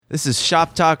This is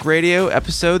Shop Talk Radio,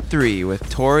 Episode 3 with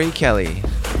Tori Kelly.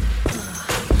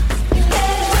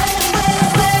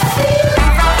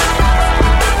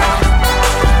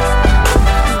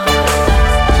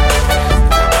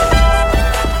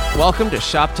 Welcome to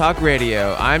Shop Talk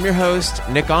Radio. I'm your host,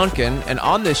 Nick Onken, and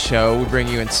on this show, we bring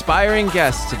you inspiring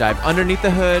guests to dive underneath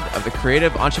the hood of the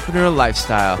creative entrepreneurial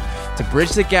lifestyle to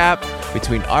bridge the gap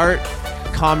between art,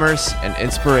 commerce, and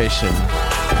inspiration.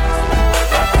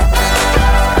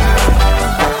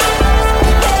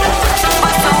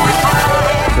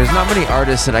 There's not many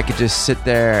artists that I could just sit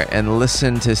there and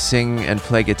listen to sing and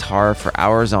play guitar for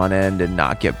hours on end and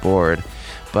not get bored.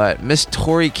 But Miss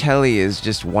Tori Kelly is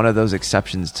just one of those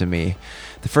exceptions to me.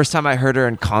 The first time I heard her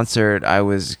in concert, I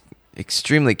was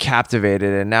extremely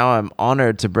captivated, and now I'm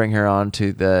honored to bring her on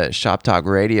to the Shop Talk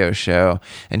Radio show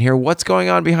and hear what's going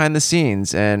on behind the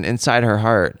scenes and inside her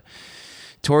heart.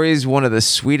 Tori's one of the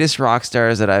sweetest rock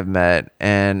stars that I've met,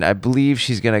 and I believe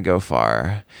she's going to go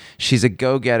far. She's a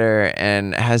go-getter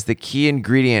and has the key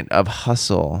ingredient of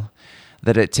hustle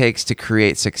that it takes to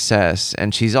create success,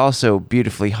 and she's also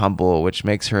beautifully humble, which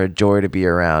makes her a joy to be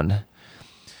around.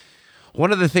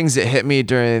 One of the things that hit me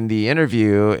during the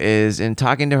interview is in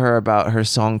talking to her about her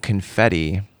song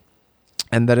Confetti,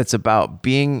 and that it's about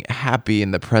being happy in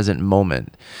the present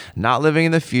moment, not living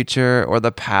in the future or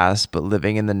the past, but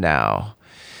living in the now.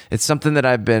 It's something that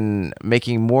I've been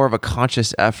making more of a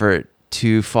conscious effort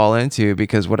to fall into,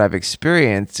 because what I've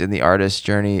experienced in the artist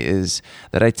journey is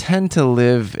that I tend to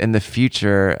live in the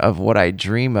future of what I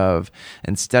dream of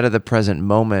instead of the present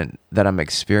moment that I'm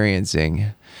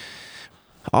experiencing.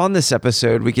 On this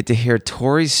episode, we get to hear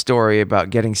Tori's story about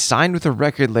getting signed with a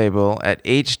record label at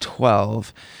age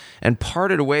 12 and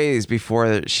parted ways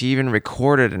before she even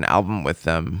recorded an album with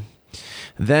them.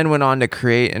 Then went on to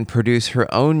create and produce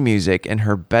her own music in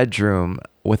her bedroom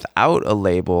without a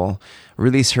label,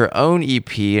 release her own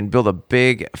EP, and build a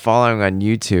big following on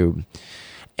YouTube.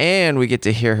 And we get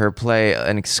to hear her play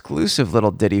an exclusive little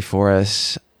ditty for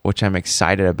us, which I'm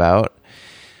excited about.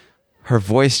 Her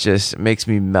voice just makes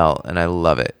me melt, and I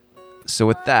love it. So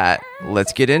with that,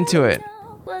 let's get into it.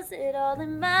 Was it all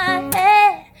in my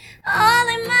head? All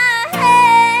in my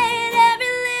head. Every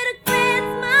little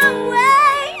glance my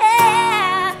way.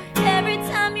 Yeah. Every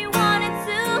time you wanted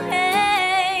to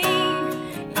hang,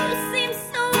 you seemed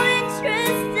so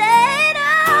interested.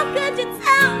 Oh, could you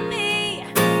tell me?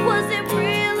 Was it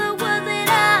real or was it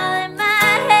all in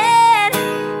my head?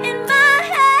 In my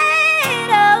head,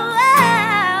 oh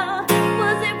wow.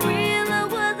 Was it real or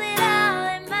was it all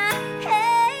in my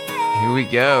head? Here we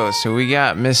go. So we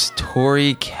got Miss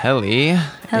Tori Kelly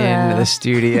Hello. in the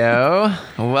studio.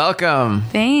 Welcome.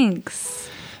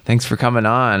 Thanks for coming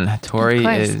on. Tori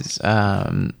is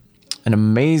an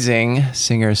amazing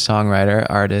singer-songwriter,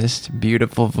 artist,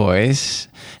 beautiful voice,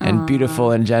 and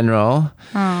beautiful in general.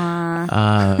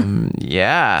 Aww.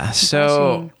 Yeah.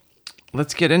 So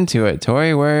let's get into it.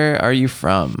 Tori, where are you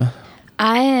from?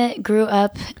 I grew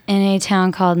up in a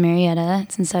town called Marietta.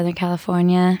 It's in Southern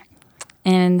California,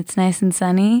 and it's nice and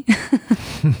sunny.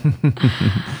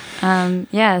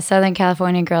 Yeah, Southern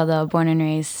California girl, though, born and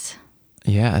raised.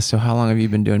 Yeah. So how long have you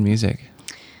been doing music?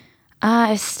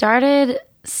 I started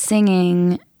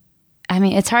singing. I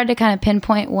mean, it's hard to kind of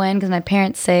pinpoint when, because my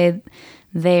parents say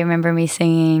they remember me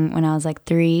singing when I was like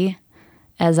 3,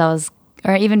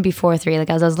 or even before 3. Like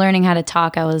as I was learning how to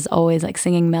talk, I was always like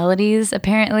singing melodies,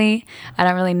 apparently. I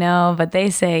don't really know, but they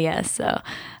say yes. So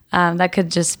that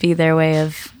could just be their way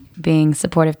of being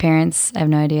supportive parents. I have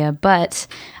no idea. But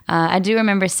I do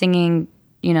remember singing,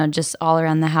 just all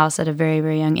around the house at a very,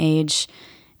 very young age.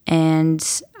 And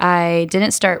I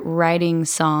didn't start writing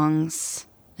songs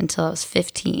until I was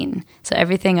 15. So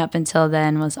everything up until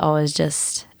then was always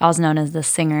I was known as the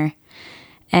singer,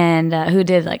 and who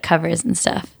did like covers and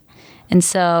stuff. And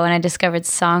so when I discovered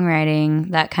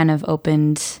songwriting, that kind of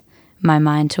opened my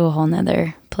mind to a whole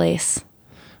nother place.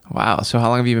 Wow. So how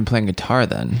long have you been playing guitar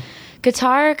then?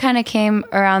 Guitar kind of came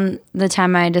around the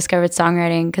time I discovered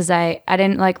songwriting, because I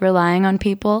didn't like relying on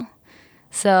people.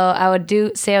 So I would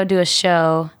do a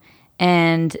show,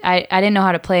 and I didn't know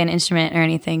how to play an instrument or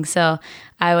anything. So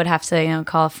I would have to,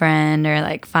 call a friend or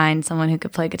like find someone who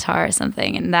could play guitar or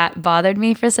something. And that bothered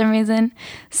me for some reason.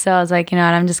 So I was like,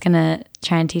 I'm just going to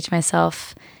try and teach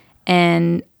myself.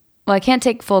 And well, I can't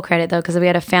take full credit though, because we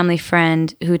had a family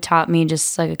friend who taught me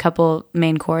just like a couple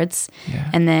main chords. Yeah.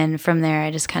 And then from there, I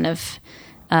just kind of,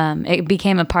 it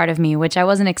became a part of me, which I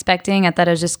wasn't expecting. I thought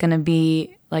it was just going to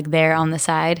be like there on the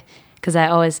side, because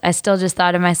I still just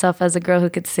thought of myself as a girl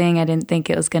who could sing. I didn't think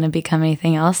it was going to become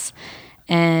anything else.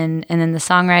 And then the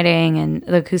songwriting and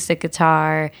the acoustic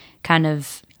guitar kind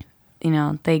of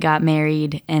they got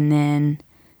married, and then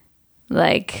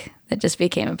like it just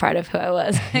became a part of who I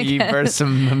was. You birthed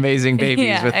some amazing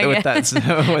babies with that with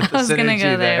the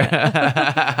synergy there.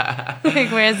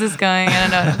 Like, where's this going? I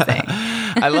don't know what I'm saying.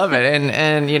 I love it,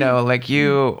 and like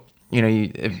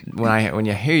when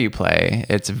you hear you play,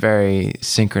 it's very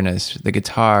synchronous. The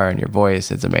guitar and your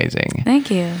voice, it's amazing.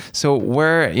 Thank you. So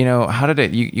how did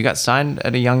it? You got signed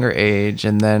at a younger age,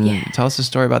 and then tell us a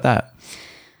story about that.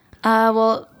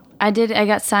 Well, I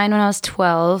got signed when I was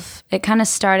 12. It kind of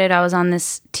started, I was on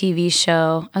this TV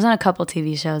show. I was on a couple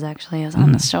TV shows, actually. I was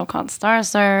on this show called Star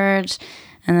Search,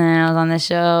 and then I was on this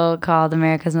show called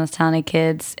America's Most Talented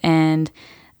Kids. And,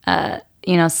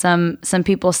 some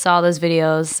people saw those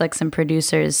videos, like some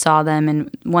producers saw them,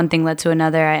 and one thing led to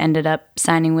another. I ended up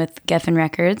signing with Geffen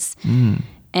Records.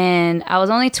 And I was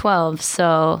only 12,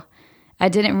 so I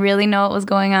didn't really know what was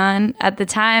going on. At the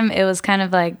time, it was kind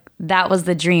of like, that was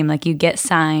the dream. Like, you get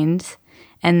signed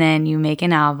and then you make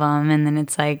an album, and then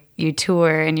it's like you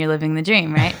tour and you're living the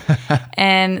dream, right?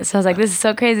 And so I was like, this is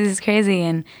so crazy. This is crazy.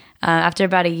 And after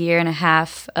about a year and a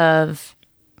half of,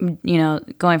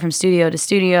 going from studio to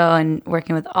studio and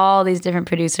working with all these different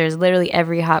producers, literally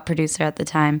every hot producer at the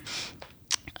time,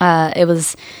 it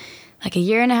was like a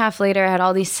year and a half later, I had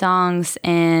all these songs,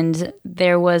 and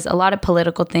there was a lot of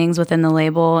political things within the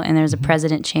label, and there was a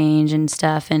president change and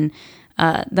stuff, and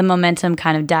the momentum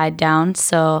kind of died down.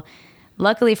 So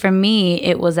luckily for me,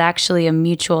 it was actually a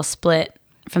mutual split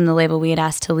from the label. We had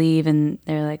asked to leave, and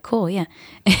they were like, cool, yeah.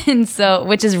 And so,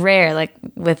 which is rare, like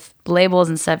with labels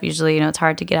and stuff, usually, it's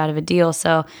hard to get out of a deal.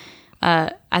 So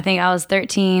I think I was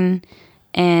 13,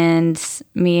 and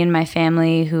me and my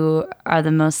family, who are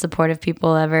the most supportive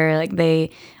people ever, like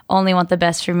they only want the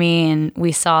best for me, and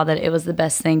we saw that it was the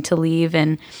best thing to leave.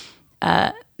 And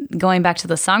going back to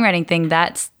the songwriting thing,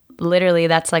 that's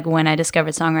like when I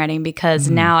discovered songwriting, because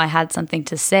now I had something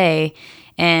to say.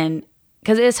 And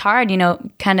because it's hard,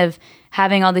 kind of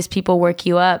having all these people work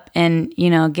you up, and,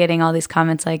 getting all these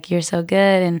comments like, you're so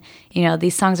good, and,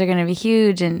 these songs are going to be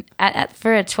huge. And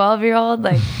for a 12-year-old,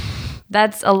 like,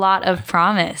 that's a lot of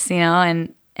promise,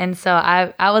 and so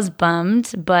I was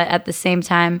bummed, but at the same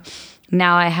time,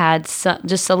 now I had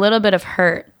just a little bit of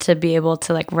hurt to be able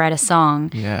to like write a song,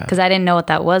 because I didn't know what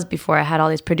that was before. I had all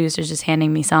these producers just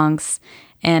handing me songs,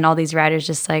 and all these writers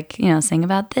just like, sing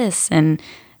about this and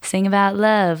sing about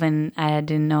love, and I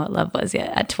didn't know what love was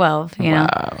yet at 12, know.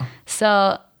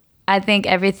 So I think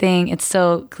everything, it's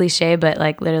so cliche, but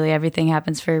like literally everything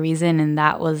happens for a reason, and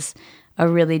that was a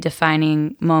really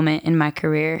defining moment in my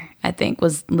career, I think,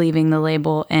 was leaving the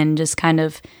label and just kind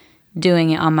of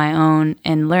doing it on my own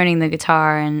and learning the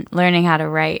guitar and learning how to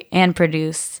write and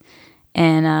produce.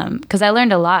 And because I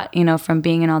learned a lot, from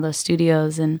being in all those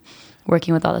studios and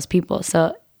working with all those people.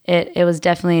 So it was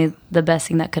definitely the best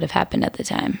thing that could have happened at the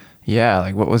time. Yeah,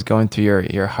 like what was going through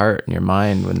your heart and your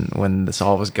mind when this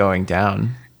all was going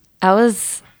down? I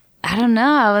don't know.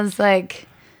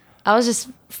 I was just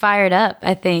fired up,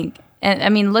 I think. And I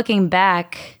mean, looking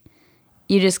back,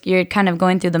 you're kind of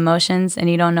going through the motions and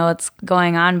you don't know what's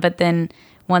going on. But then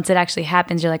once it actually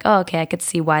happens, you're like, oh, okay, I could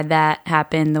see why that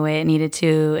happened the way it needed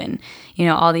to. And,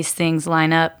 all these things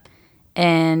line up.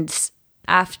 And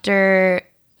after,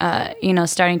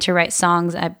 starting to write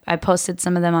songs, I posted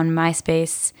some of them on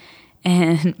MySpace.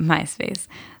 And MySpace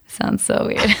sounds so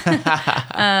weird.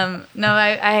 No,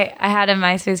 I had a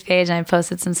MySpace page and I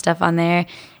posted some stuff on there,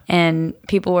 and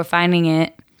people were finding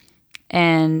it.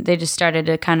 And they just started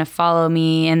to kind of follow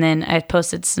me. And then I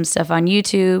posted some stuff on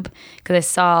YouTube because I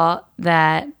saw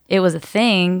that it was a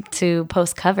thing to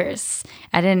post covers.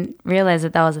 I didn't realize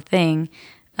that was a thing.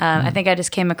 I think I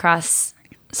just came across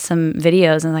some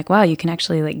videos and like, wow, you can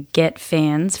actually like get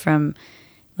fans from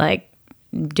like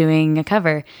doing a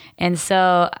cover. And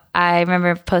so I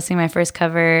remember posting my first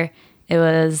cover. It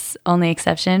was Only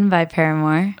Exception by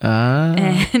Paramore.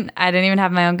 And I didn't even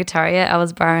have my own guitar yet. I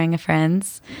was borrowing a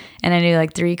friend's, and I knew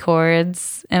like 3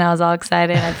 chords, and I was all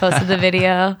excited. I posted the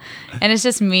video, and it's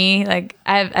just me. Like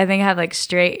I think I have like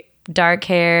straight dark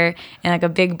hair and like a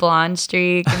big blonde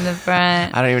streak in the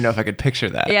front. I don't even know if I could picture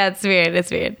that. Yeah, it's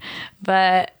weird.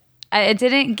 But it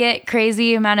didn't get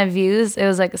crazy amount of views. It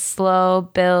was like a slow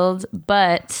build,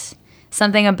 but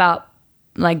something about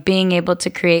like being able to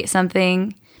create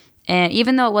something. And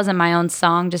even though it wasn't my own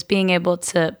song, just being able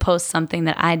to post something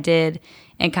that I did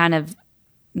and kind of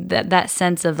that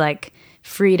sense of like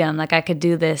freedom, like I could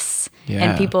do this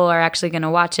and people are actually going to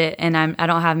watch it, and I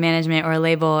don't have management or a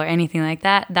label or anything like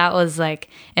that. That was like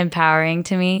empowering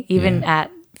to me, even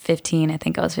at 15. I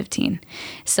think I was 15.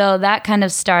 So that kind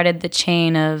of started the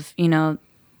chain of,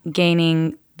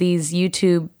 gaining these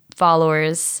YouTube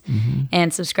followers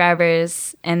and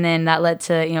subscribers, and then that led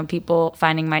to, you know, people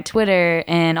finding my Twitter,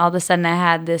 and all of a sudden I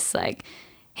had this like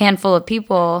handful of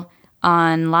people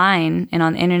online and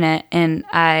on the internet, and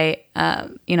I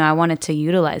wanted to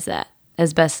utilize that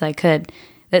as best as I could.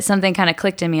 That something kind of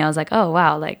clicked in me. I was like, oh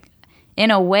wow, like in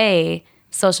a way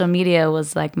social media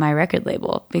was like my record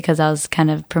label, because I was kind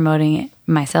of promoting it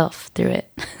myself through it.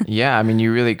 Yeah, I mean,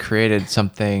 you really created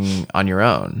something on your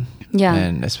own. Yeah.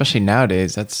 And especially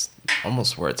nowadays, that's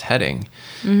almost where it's heading,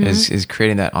 is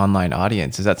creating that online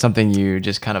audience. Is that something you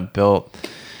just kind of built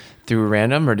through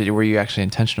random, or were you actually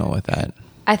intentional with that?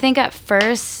 I think at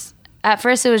first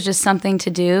it was just something to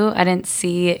do. I didn't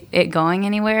see it going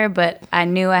anywhere, but I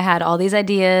knew I had all these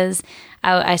ideas.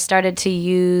 I started to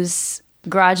use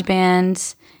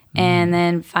GarageBand, and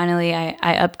then finally I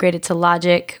upgraded to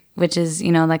Logic, which is,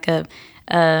 you know, like a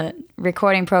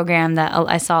recording program that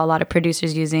I saw a lot of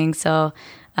producers using. So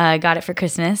I got it for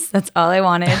Christmas. That's all I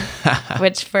wanted,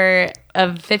 which for a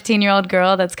 15-year-old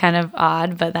girl, that's kind of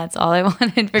odd, but that's all I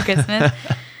wanted for Christmas.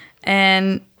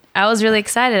 And I was really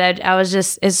excited. I was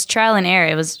just, it's trial and error.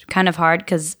 It was kind of hard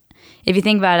because if you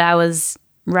think about it, I was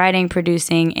writing,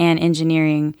 producing, and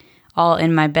engineering all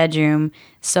in my bedroom.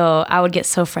 So I would get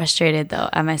so frustrated though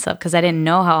at myself because I didn't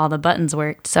know how all the buttons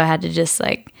worked. So I had to just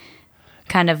like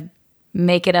kind of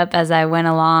make it up as I went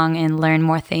along and learn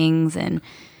more things. And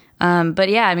but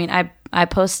yeah, I mean, I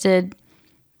posted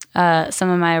some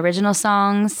of my original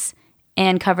songs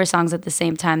and cover songs at the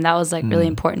same time. That was like really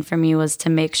important for me, was to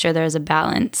make sure there was a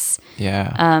balance.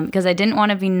 Yeah. Because I didn't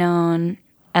want to be known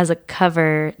as a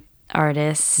cover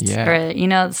artist, or, you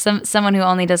know, someone who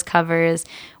only does covers,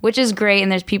 which is great.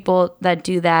 And there's people that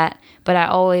do that, but I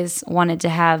always wanted to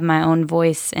have my own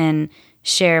voice and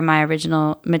share my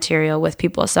original material with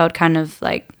people. So I would kind of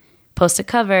like post a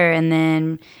cover, and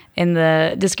then in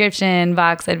the description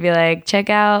box, I'd be like, check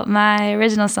out my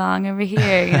original song over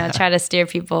here, you know, try to steer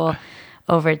people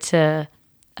over to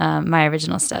my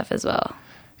original stuff as well.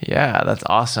 Yeah, that's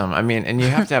awesome. I mean, and you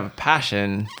have to have a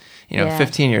passion, you know,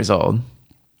 15 years old,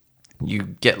 you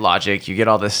get Logic, you get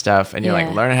all this stuff, and you're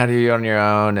like learning how to do it on your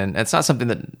own. And it's not something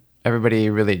that everybody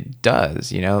really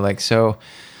does, you know, like, so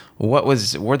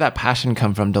where'd that passion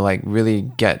come from to like really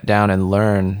get down and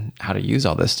learn how to use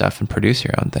all this stuff and produce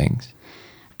your own things?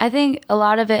 I think a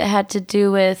lot of it had to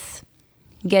do with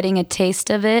getting a taste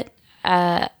of it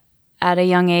at a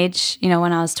young age. You know,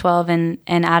 when I was 12 and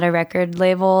at a record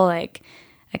label, like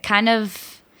I kind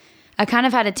of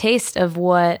had a taste of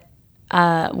what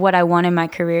I wanted my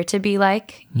career to be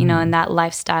like, you know, and that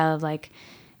lifestyle of like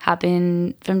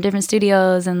hopping from different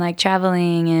studios and like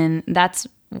traveling, and that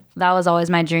was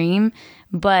always my dream.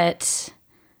 But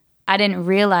I didn't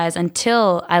realize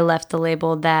until I left the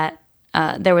label that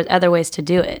there was other ways to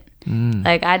do it.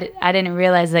 Like I didn't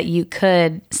realize that you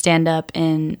could stand up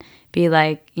and be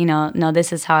like, you know, no,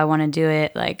 this is how I want to do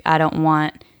it. Like, I don't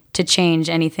want to change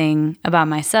anything about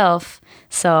myself,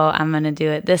 so I'm going to do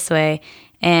it this way.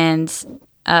 And,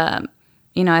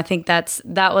 you know, I think that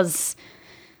was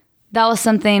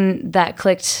something that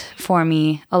clicked for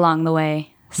me along the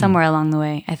way, somewhere along the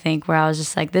way, I think, where I was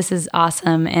just like, this is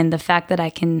awesome. And the fact that I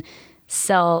can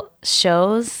sell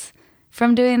shows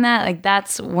from doing that, like,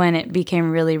 that's when it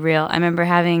became really real. I remember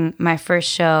having my first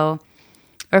show,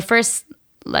 or first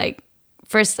legit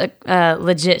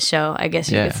show, I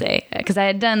guess you could say, because I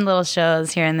had done little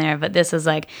shows here and there, but this was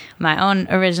like my own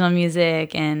original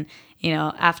music. And, you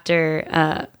know,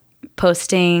 after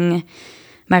posting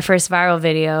my first viral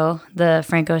video, the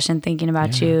Frank Ocean Thinking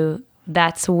About You,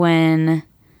 that's when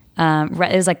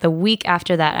it was like the week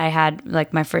after that I had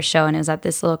like my first show, and it was at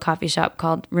this little coffee shop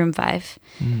called Room 5.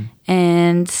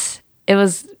 And it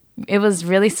was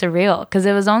really surreal because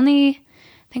it was only,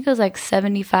 I think it was like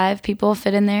 75 people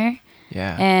fit in there.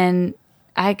 Yeah. And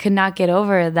I could not get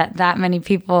over that many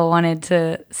people wanted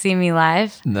to see me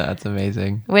live. That's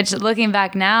amazing. Which, looking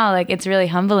back now, like, it's really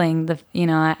humbling. You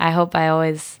know, I hope I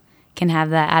always can have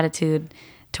that attitude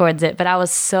towards it. But I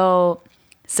was so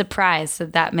surprised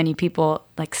that many people,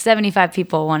 like 75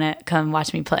 people, want to come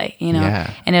watch me play, you know?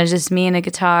 Yeah. And it was just me and a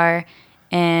guitar,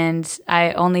 and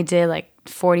I only did like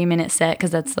 40-minute set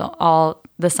because that's all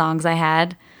the songs I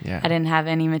had. Yeah. I didn't have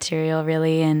any material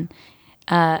really. And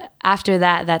after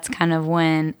that, that's kind of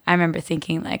when I remember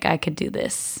thinking, like, I could do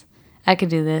this,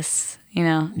 you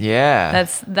know? Yeah.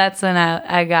 That's when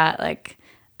I got like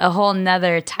a whole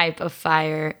nother type of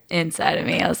fire inside of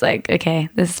me. I was like, okay,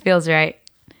 this feels right.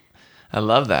 I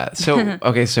love that. So,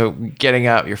 okay, so getting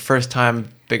up, your first time,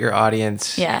 bigger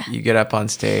audience. Yeah. You get up on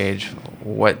stage.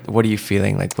 What are you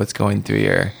feeling? Like, what's going through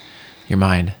your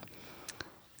mind?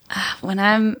 When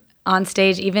I'm on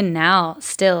stage, even now,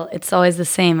 still, it's always the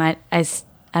same. I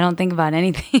don't think about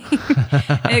anything.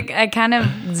 I kind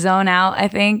of zone out, I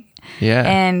think,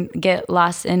 and get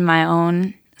lost in my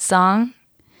own song,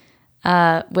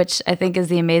 which I think is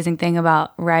the amazing thing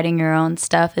about writing your own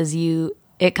stuff is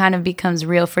it kind of becomes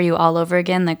real for you all over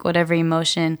again. Like whatever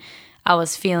emotion I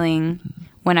was feeling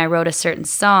when I wrote a certain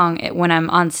song, when I'm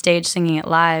on stage singing it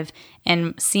live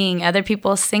and seeing other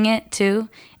people sing it too,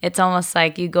 it's almost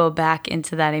like you go back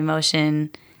into that emotion,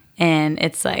 and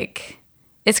it's like,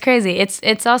 it's crazy.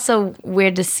 It's also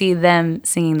weird to see them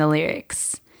singing the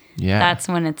lyrics. Yeah. That's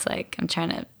when it's like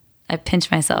I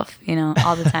pinch myself,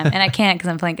 all the time. And I can't because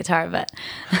I'm playing guitar, but...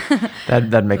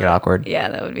 That'd make it awkward. Yeah,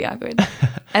 that would be awkward.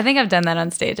 I think I've done that on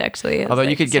stage, actually. Although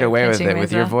you could get away with it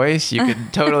with your voice. You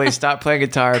could totally stop playing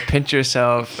guitar, pinch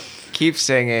yourself, keep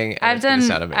singing, and it's gonna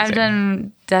sound amazing. I've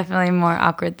done definitely more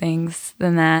awkward things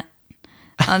than that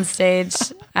on stage.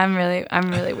 I'm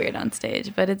really weird on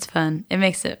stage, but it's fun. It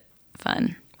makes it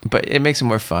fun. But it makes it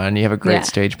more fun. You have a great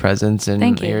stage presence, and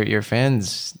Thank you. Your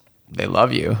fans, they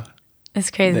love you. It's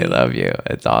crazy. They love you.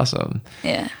 It's awesome.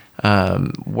 Yeah.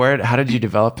 How did you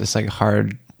develop this this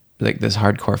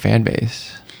hardcore fan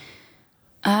base?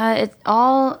 It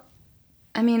all,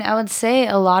 I would say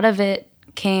a lot of it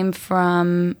came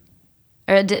from,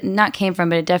 not came from,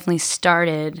 but it definitely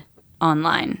started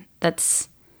online. There's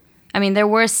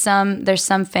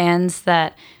some fans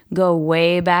that go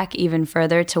way back even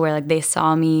further to where like they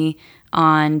saw me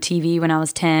on TV when I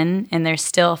was 10 and they're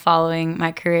still following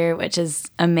my career, which is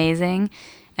amazing.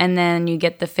 And then you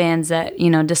get the fans that,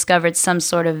 discovered some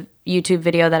sort of YouTube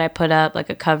video that I put up, like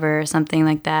a cover or something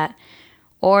like that.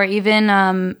 Or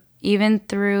even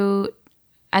through,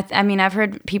 I've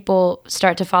heard people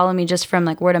start to follow me just from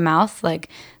like word of mouth. Like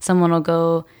someone will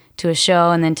go to a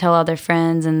show and then tell all their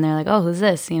friends and they're like, oh, who's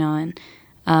this? And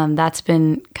that's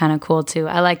been kind of cool too.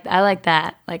 I like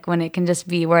that, like when it can just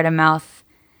be word of mouth.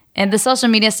 And the social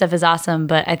media stuff is awesome,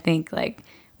 but I think like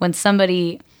when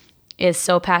somebody is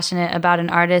so passionate about an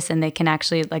artist and they can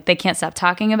actually like they can't stop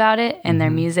talking about it and their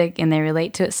music and they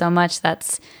relate to it so much,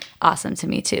 that's awesome to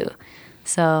me too.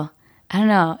 So I don't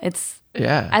know.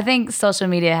 I think social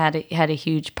media had a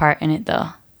huge part in it though,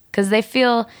 because they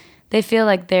feel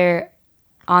like they're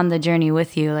on the journey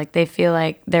with you. Like they feel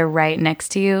like they're right next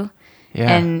to you,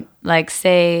 and like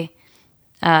say.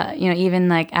 Even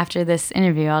like after this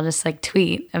interview, I'll just like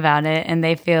tweet about it and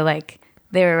they feel like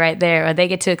they were right there, or they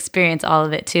get to experience all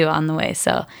of it too on the way.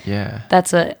 So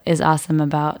that's what is awesome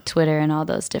about Twitter and all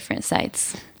those different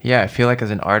sites. Yeah, I feel like as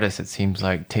an artist, it seems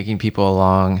like taking people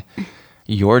along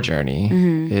your journey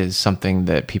is something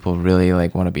that people really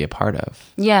like want to be a part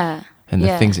of. Yeah. And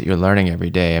the things that you're learning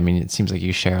every day. It seems like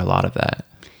you share a lot of that.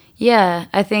 Yeah,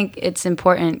 I think it's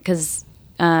important because,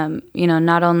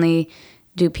 not only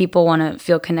do people want to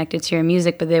feel connected to your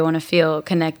music, but they want to feel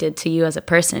connected to you as a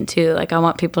person too. Like I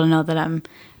want people to know that I'm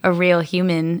a real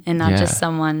human and not just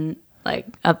someone like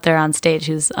up there on stage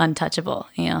who's untouchable,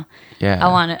 Yeah.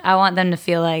 I want them to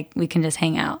feel like we can just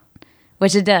hang out,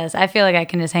 which it does. I feel like I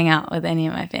can just hang out with any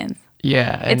of my fans.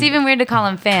 Yeah. It's even weird to call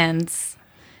them fans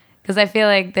because I feel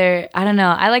like they're, I don't know.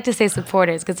 I like to say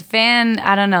supporters because fan,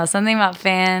 I don't know, something about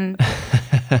fan.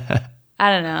 I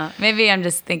don't know. Maybe I'm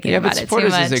just thinking about it too much.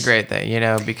 Supporters is a great thing,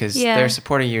 because they're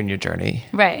supporting you in your jourey.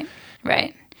 Right.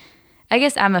 I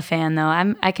guess I'm a fan though.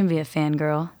 I can be a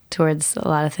fangirl towards a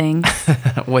lot of things.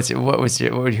 Who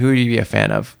do you be a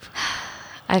fan of?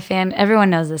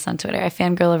 Everyone knows this on Twitter. I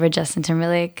fangirl over Justin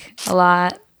Timberlake a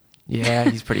lot. Yeah,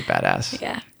 he's pretty badass.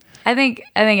 Yeah. I think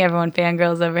everyone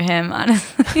fangirls over him,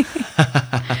 honestly.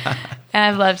 And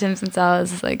I've loved him since I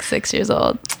was like 6 years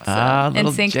old. So,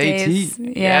 little NSYNC JT. days.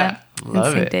 Yeah.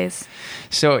 Love NSYNC it. days.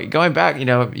 So going back,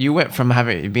 you went from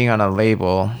being on a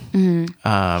label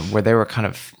where they were kind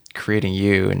of creating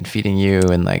you and feeding you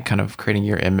and like kind of creating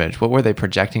your image. What were they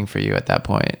projecting for you at that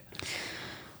point?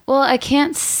 Well, I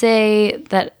can't say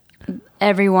that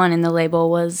everyone in the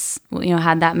label was,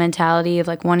 had that mentality of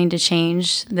like wanting to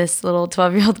change this little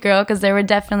 12-year-old girl, because there were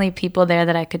definitely people there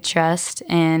that I could trust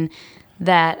and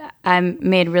that I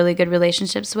made really good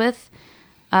relationships with.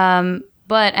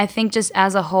 But I think just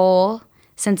as a whole,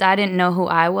 since I didn't know who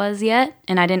I was yet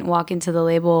and I didn't walk into the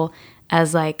label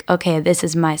as like, okay, this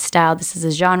is my style, this is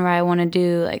a genre I want to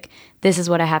do, like this is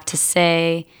what I have to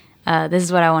say, this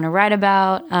is what I want to write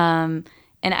about. And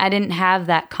I didn't have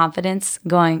that confidence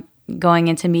going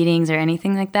into meetings or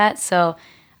anything like that. So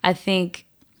I think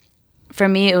for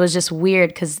me it was just weird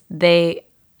because they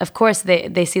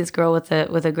see this girl with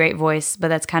a great voice, but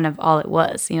that's kind of all it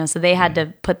was, so they had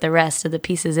to put the rest of the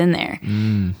pieces in there.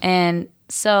 And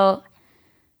so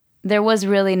there was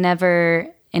really never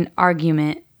an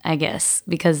argument I guess,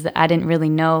 because I didn't really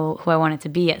know who I wanted to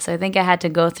be yet. So I think I had to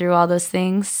go through all those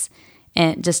things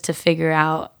and just to figure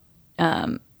out,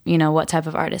 what type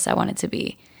of artist I wanted to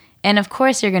be. And of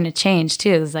course you're going to change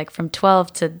too. It's like from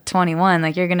 12 to 21,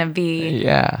 like you're going to be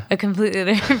a completely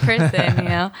different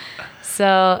person,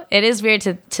 So it is weird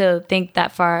to think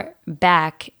that far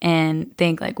back and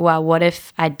think like, wow, what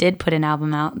if I did put an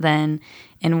album out then?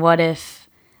 And what if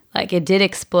like it did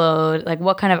explode? Like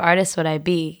what kind of artist would I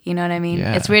be? You know what I mean?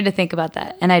 Yeah. It's weird to think about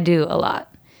that. And I do a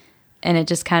lot. And it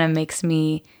just kind of makes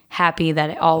me happy that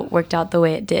it all worked out the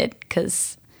way it did.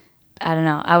 Because I don't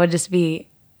know, I would just be,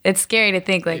 it's scary to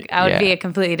think like I would be a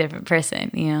completely different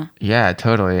person, Yeah,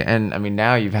 totally. And I mean,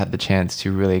 now you've had the chance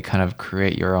to really kind of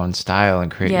create your own style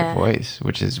and create your voice,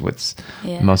 which is what's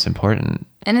most important.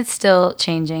 And it's still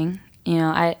changing.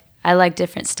 I like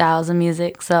different styles of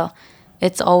music, so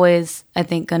it's always, I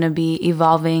think, going to be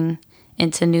evolving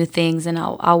into new things, and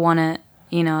I'll want to,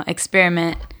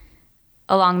 experiment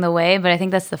along the way. But I think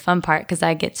that's the fun part, because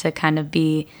I get to kind of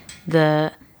be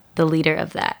the leader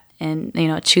of that. And,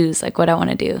 choose like what I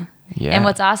want to do. Yeah. And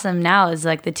what's awesome now is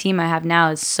like the team I have now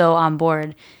is so on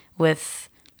board with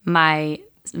my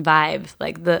vibe.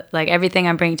 Like everything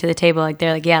I'm bringing to the table, like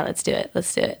they're like, yeah, let's do it.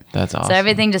 Let's do it. That's awesome. So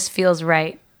everything just feels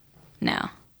right now.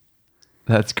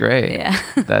 That's great. Yeah.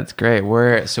 That's great.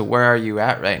 Where are you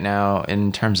at right now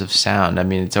in terms of sound? I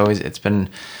mean, it's been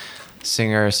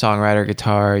singer, songwriter,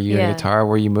 guitar, guitar.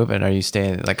 Where are you moving? Are you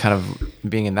staying like kind of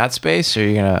being in that space, or are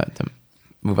you going to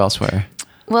move elsewhere?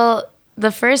 Well,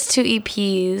 the first 2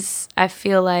 EPs, I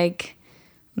feel like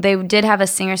they did have a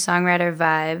singer-songwriter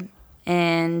vibe,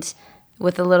 and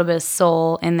with a little bit of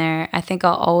soul in there. I think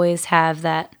I'll always have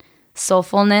that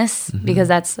soulfulness, because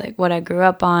that's like what I grew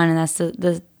up on, and that's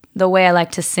the way I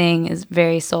like to sing is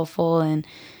very soulful, and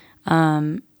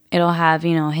it'll have,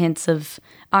 hints of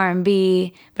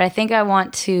R&B, but I think I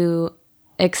want to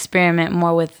experiment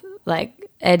more with like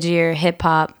edgier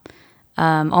hip-hop,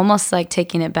 almost like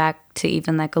taking it back to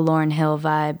even like a Lauryn Hill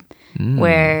vibe,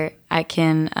 where I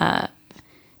can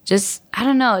just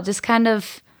kind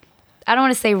of, I don't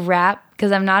want to say rap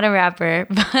because I'm not a rapper,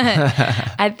 but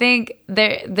I think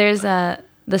there's the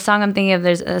song I'm thinking of,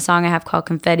 there's a song I have called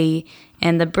Confetti,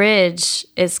 and the bridge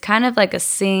is kind of like a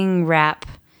sing rap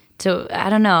to, I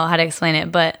don't know how to explain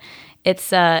it, but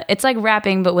it's like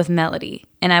rapping but with melody,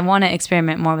 and I want to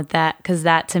experiment more with that because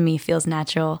that to me feels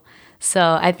natural.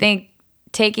 So I think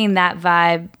taking that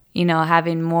vibe,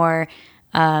 having more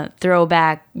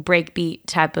throwback breakbeat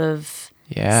type of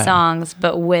songs,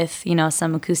 but with,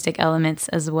 some acoustic elements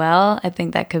as well, I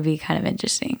think that could be kind of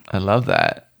interesting. I love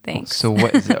that. Thanks. So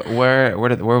what is it,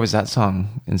 where was that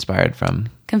song inspired from?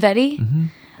 Confetti?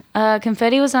 Mm-hmm.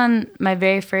 Confetti was on my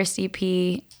very first EP,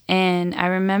 and I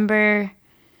remember,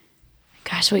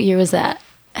 gosh, what year was that?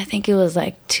 I think it was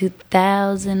like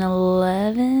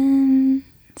 2011,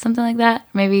 something like that,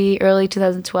 maybe early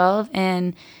 2012,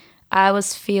 and I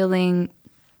was feeling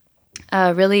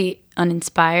really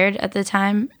uninspired at the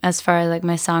time as far as like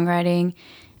my songwriting,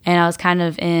 and I was kind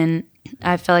of I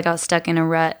felt like I was stuck in a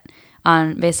rut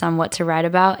based on what to write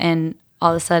about, and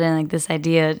all of a sudden like this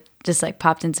idea just like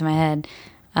popped into my head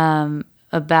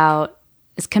about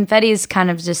Confetti is kind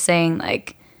of just saying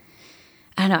like,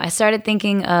 I don't know, I started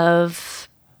thinking of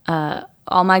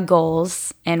all my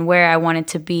goals and where I wanted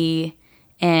to be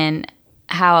and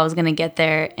how I was going to get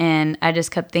there. And I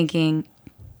just kept thinking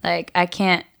like, I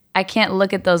can't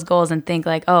look at those goals and think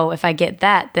like, oh, if I get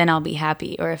that, then I'll be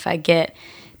happy. Or if I get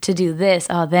to do this,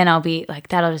 oh, then I'll be like,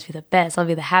 that'll just be the best. I'll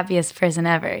be the happiest person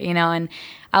ever, and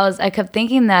I kept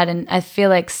thinking that. And I feel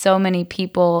like so many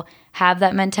people have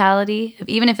that mentality.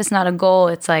 Even if it's not a goal,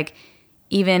 it's like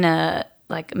even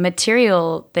like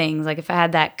material things. Like if I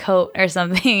had that coat or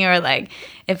something, or like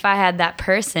if I had that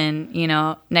person,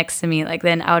 next to me, like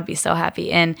then I would be so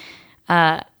happy. And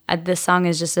this song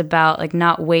is just about like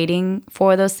not waiting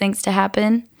for those things to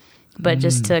happen, but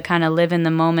just to kind of live in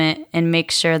the moment and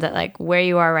make sure that like where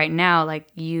you are right now, like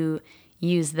you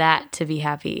use that to be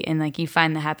happy, and like you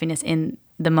find the happiness in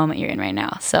the moment you're in right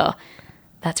now. So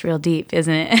that's real deep,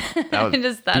 isn't it? That was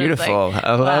just beautiful.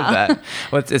 I love that.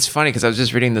 Well, it's funny because I was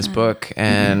just reading this book,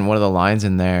 and one of the lines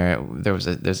in there, there's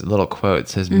a little quote. It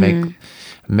says,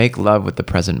 "Make love with the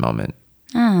present moment."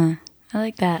 I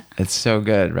like that. It's so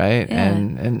good, right? Yeah.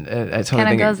 And I totally kind of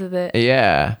think goes with it.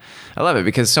 Yeah, I love it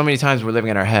because so many times we're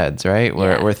living in our heads, right?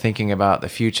 We're thinking about the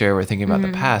future, we're thinking about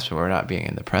the past, but we're not being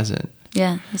in the present.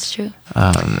 Yeah, that's true.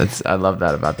 I love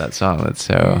that about that song.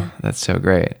 That's so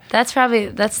great. That's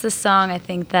the song I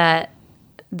think that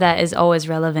is always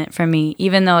relevant for me,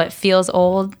 even though it feels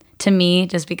old to me,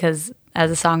 just because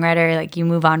as a songwriter, like you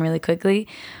move on really quickly.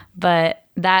 But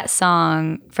that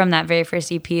song from that very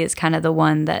first EP is kind of the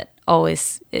one that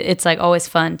it's like always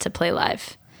fun to play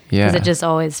live. Yeah. Because it just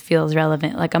always feels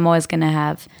relevant. Like I'm always going to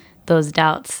have those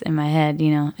doubts in my head,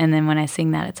 and then when I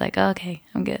sing that, it's like, oh, okay,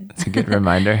 I'm good. It's a good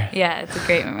reminder. Yeah, it's a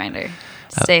great reminder.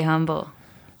 Stay humble.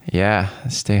 Yeah,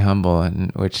 stay humble,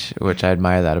 and which I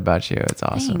admire that about you. It's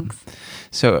awesome. Thanks.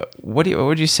 So what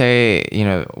would you say,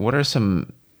 what are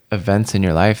some events in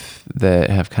your life that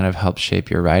have kind of helped shape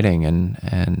your writing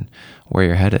and where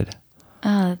you're headed?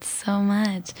 Oh, that's so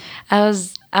much. I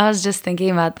was just thinking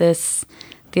about this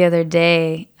the other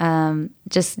day,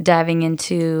 just diving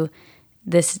into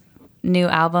this new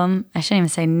album. I shouldn't even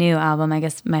say new album. I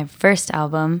guess my first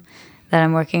album that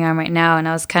I'm working on right now. And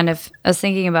I was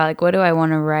thinking about like, what do I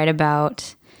want to write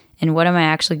about and what am I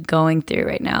actually going through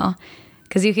right now?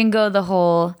 Because you can go the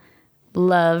whole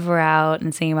love route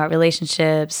and singing about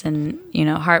relationships and,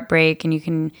 heartbreak, and you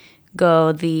can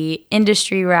go the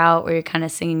industry route where you're kind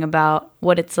of singing about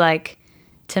what it's like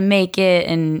to make it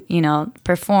and,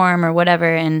 perform or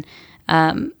whatever. And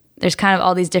there's kind of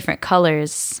all these different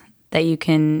colors that you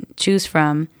can choose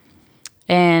from.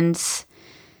 And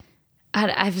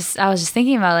I was just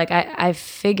thinking about, like, I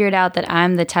figured out that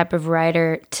I'm the type of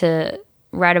writer to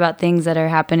write about things that are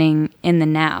happening in the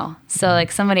now. So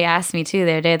like somebody asked me too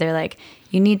the other day, they're like,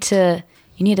 you need to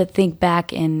think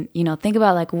back and, think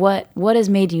about like what has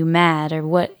made you mad or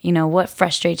what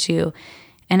frustrates you.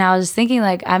 And I was just thinking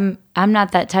like, I'm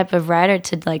not that type of writer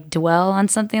to like dwell on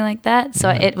something like that. So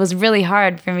it was really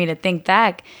hard for me to think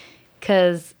back,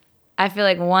 because I feel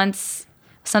like once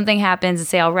something happens and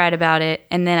say I'll write about it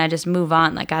and then I just move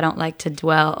on. Like I don't like to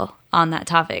dwell on that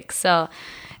topic. So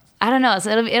I don't know. So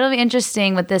it'll be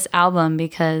interesting with this album,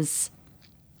 because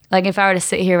like if I were to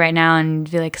sit here right now and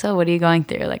be like, so what are you going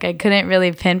through? Like I couldn't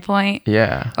really pinpoint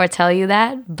or tell you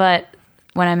that. But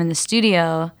when I'm in the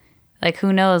studio, like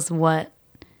who knows what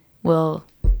will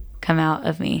come out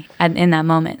of me in that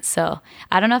moment. So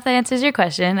I don't know if that answers your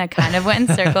question. I kind of went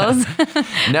in circles.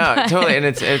 No, totally. And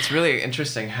it's really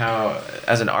interesting how,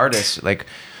 as an artist, like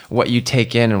what you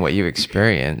take in and what you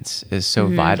experience is so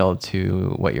vital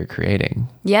to what you're creating.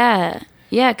 Yeah.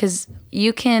 Yeah. Cause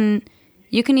you can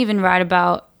even write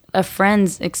about a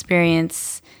friend's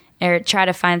experience or try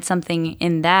to find something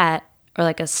in that, or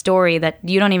like a story that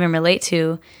you don't even relate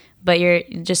to, but you're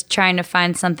just trying to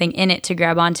find something in it to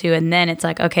grab onto. And then it's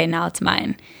like, okay, now it's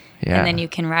mine. Yeah. And then you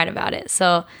can write about it.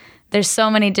 So there's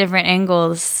so many different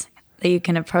angles that you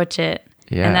can approach it.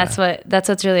 Yeah. And that's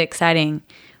what's really exciting.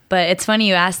 But it's funny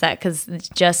you asked that, because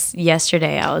just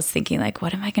yesterday I was thinking like,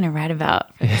 what am I going to write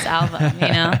about for this album?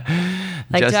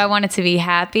 Like, do I want it to be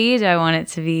happy? Do I want it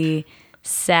to be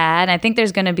sad? I think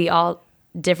there's going to be all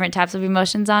different types of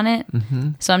emotions on it.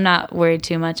 So I'm not worried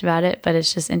too much about it, but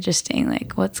it's just interesting,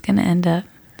 like what's going to end up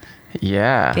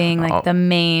being like the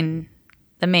main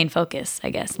focus, I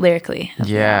guess, lyrically.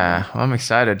 Yeah. Well, I'm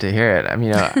excited to hear it. I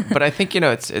mean, but I think,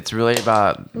 it's really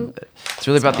about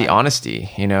the honesty,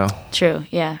 True.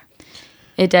 Yeah.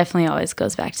 It definitely always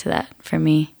goes back to that for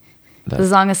me.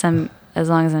 As long as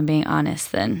I'm being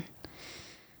honest, then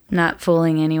not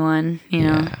fooling anyone,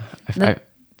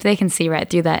 they can see right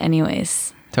through that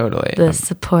anyways. Totally. The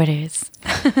supporters.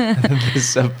 The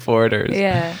supporters.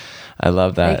 Yeah. I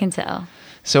love that. They can tell.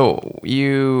 So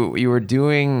you were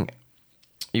building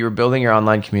your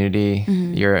online community,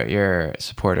 your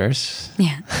supporters.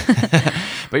 Yeah.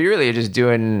 But you're really just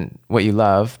doing what you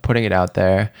love, putting it out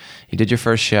there. You did your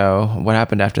first show. What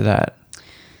happened after that?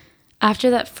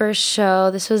 After that first show,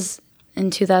 this was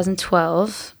in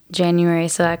 2012, January.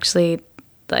 So actually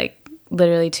like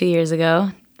literally 2 years ago.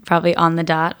 Probably on the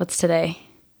dot. What's today?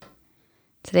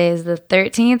 Today is the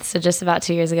 13th, so just about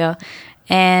 2 years ago.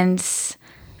 And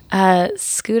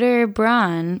Scooter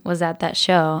Braun was at that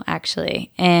show,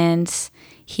 actually. And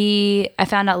I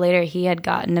found out later he had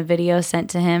gotten a video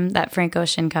sent to him, that Frank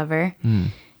Ocean cover.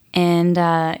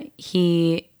 And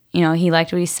he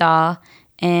liked what he saw.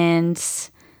 And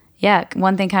yeah,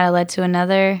 one thing kind of led to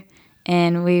another.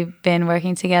 And we've been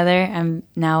working together. I'm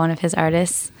now one of his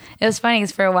artists. It was funny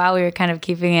because for a while we were kind of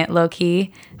keeping it low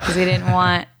key because we didn't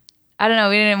want, we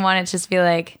didn't want it to just be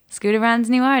like Scooter Braun's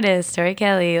new artist, Tori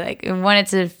Kelly. Like we wanted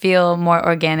to feel more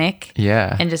organic.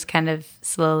 Yeah. And just kind of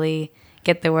slowly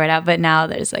get the word out. But now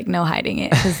there's like no hiding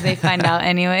it because they find out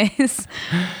anyways.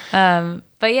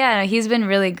 But yeah, he's been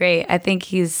really great. I think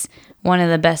he's one of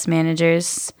the best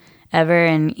managers ever.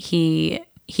 And he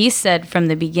said from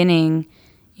the beginning,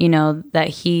 that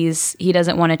he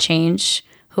doesn't want to change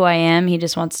who I am. He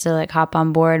just wants to like hop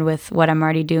on board with what I'm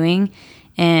already doing.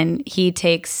 And he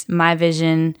takes my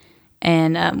vision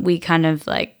and we kind of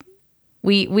like,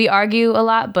 we argue a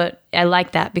lot, but I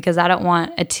like that because I don't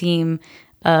want a team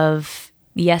of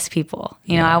yes people.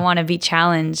 You know, I want to be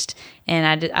challenged,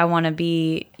 and I want to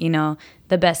be, you know,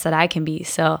 the best that I can be.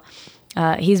 So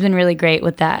he's been really great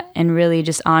with that, and really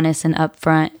just honest and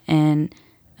upfront, and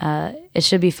it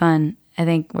should be fun, I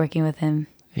think, working with him.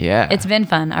 Yeah. It's been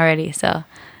fun already, so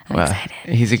I'm excited.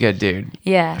 He's a good dude.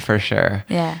 Yeah. For sure.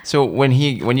 Yeah. So when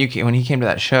he came to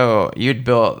that show,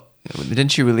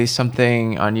 didn't you release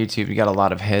something on YouTube? You got a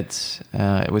lot of hits.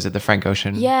 Was it the Frank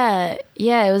Ocean? Yeah.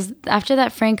 It was after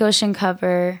that Frank Ocean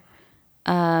cover.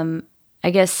 I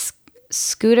guess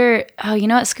Scooter. Oh, you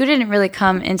know what? Scooter didn't really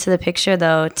come into the picture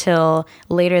though till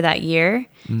later that year,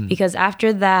 because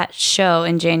after that show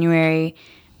in January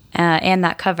and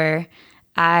that cover,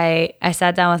 I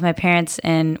sat down with my parents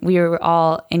and we were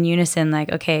all in unison,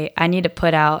 like, okay, I need to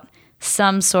put out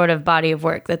some sort of body of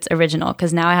work that's original,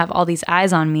 because now I have all these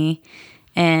eyes on me,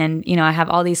 and you know, I have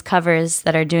all these covers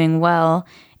that are doing well,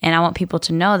 and I want people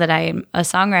to know that I'm a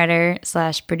songwriter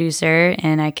 / producer,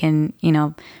 and I can, you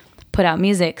know, put out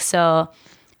music. So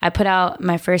I put out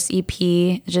my first EP,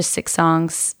 just 6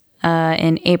 songs,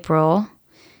 in April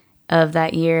of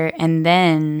that year, and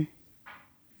then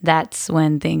that's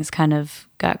when things kind of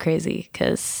got crazy,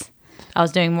 because I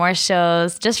was doing more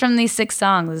shows just from these 6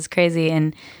 songs. It was crazy,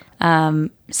 and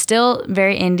still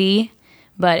very indie,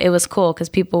 but it was cool because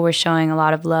people were showing a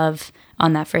lot of love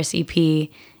on that first EP,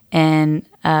 and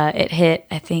it hit,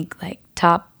 I think, like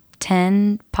top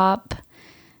 10 pop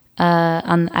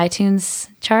on the iTunes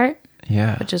chart.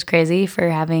 Yeah. Which was crazy for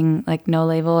having like no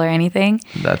label or anything.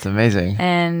 That's amazing.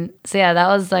 And so yeah, that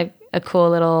was like a cool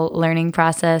little learning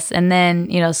process. And then,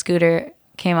 you know, Scooter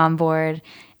came on board,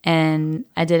 and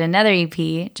I did another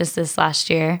EP just this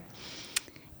last year.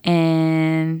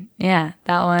 And yeah,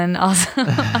 that one also,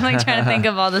 I'm like trying to think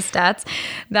of all the stats.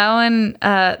 That one,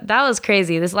 that was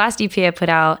crazy. This last EP I put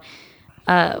out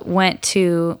went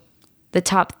to the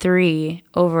top 3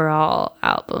 overall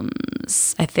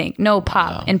albums, I think. No,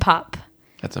 pop. Wow. In pop.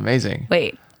 That's amazing.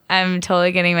 Wait, I'm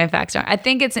totally getting my facts wrong. I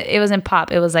think it was in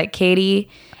pop. It was like Katie,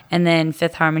 and then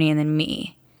Fifth Harmony, and then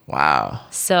me. Wow.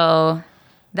 So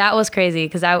that was crazy,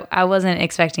 because I wasn't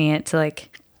expecting it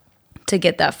to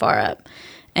get that far up.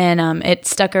 And it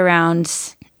stuck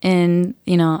around in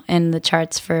the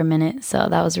charts for a minute. So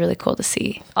that was really cool to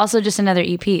see. Also just another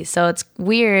EP. So it's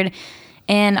weird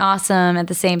and awesome at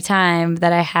the same time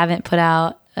that I haven't put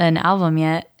out an album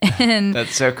yet. And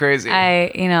that's so crazy.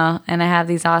 I have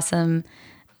these awesome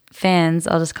fans.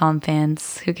 I'll just call them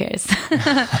fans. Who cares?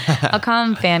 I'll call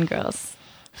them fangirls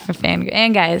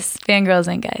and guys. Fangirls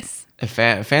and guys.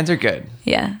 Fans are good.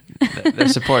 Yeah. They're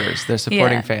supporters. They're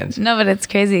supporting fans. No, but it's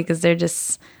crazy because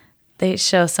they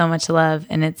show so much love,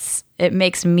 and it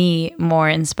makes me more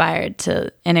inspired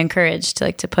and encouraged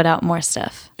to put out more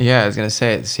stuff. Yeah, I was gonna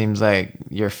say, it seems like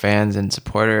your fans and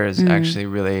supporters actually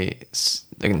really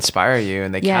inspire you,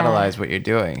 and they catalyze what you're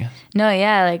doing. No,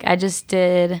 yeah, like I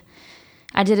did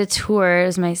a tour. It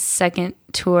was my second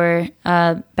tour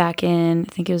back in,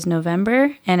 I think it was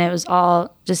November, and it was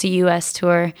all just a U.S.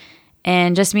 tour,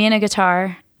 and just me and a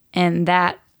guitar. And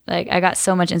that, like, I got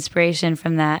so much inspiration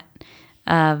from that,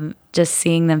 just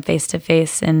seeing them face to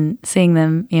face and seeing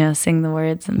them, you know, sing the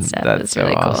words and stuff. That's it was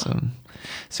really so cool. awesome.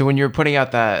 So when you were putting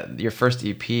out your first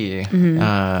EP,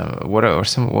 what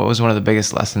was one of the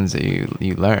biggest lessons that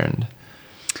you learned?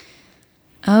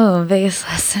 Oh, biggest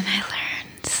lesson I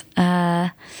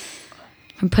learned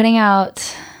from putting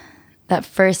out that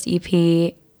first EP.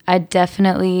 It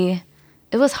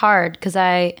was hard because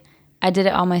I did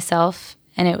it all myself.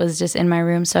 And it was just in my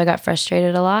room, so I got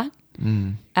frustrated a lot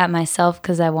at myself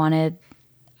because I wanted,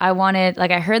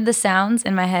 like, I heard the sounds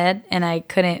in my head and I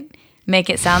couldn't make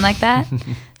it sound like that.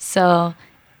 So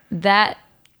that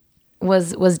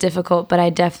was difficult, but I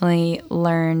definitely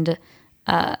learned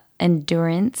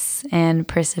endurance and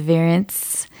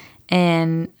perseverance,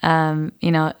 and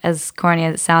as corny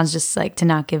as it sounds, just like to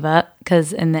not give up,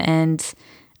 because in the end,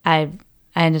 I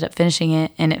ended up finishing it,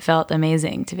 and it felt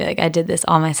amazing to be like, I did this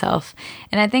all myself.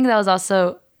 And I think that was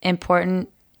also important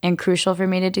and crucial for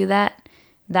me to do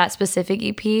that specific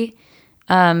EP,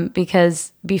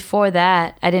 because before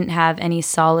that, I didn't have any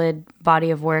solid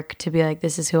body of work to be like,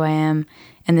 this is who I am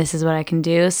and this is what I can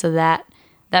do. So that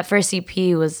first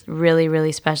EP was really,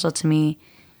 really special to me.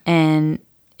 And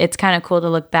it's kind of cool to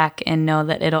look back and know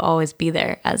that it'll always be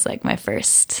there as like my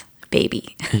first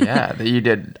baby. Yeah, that you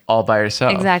did all by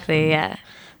yourself. Exactly, yeah.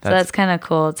 So that's kind of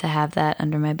cool to have that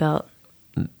under my belt.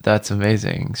 That's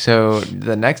amazing. So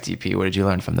the next EP, what did you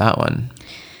learn from that one?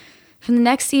 From the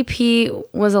next EP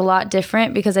was a lot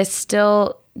different because I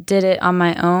still did it on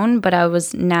my own, but I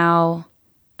was now,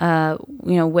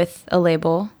 with a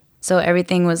label. So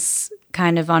everything was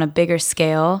kind of on a bigger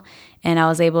scale. and I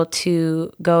was able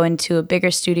to go into a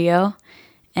bigger studio,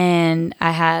 and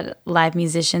I had live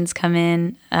musicians come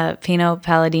in. Pino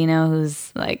Palladino,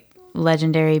 who's like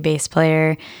legendary bass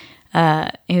player,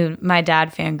 who my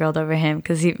dad fangirled over him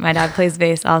because my dad plays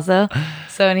bass also.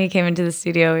 So when he came into the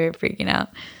studio, we were freaking out.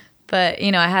 But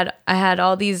you know, I had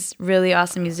all these really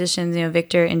awesome musicians. You know,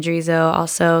 Victor Indrizo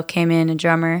also came in, a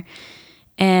drummer,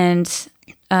 and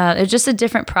it was just a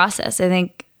different process. I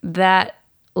think that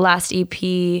last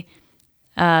EP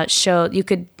showed, you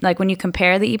could, like, when you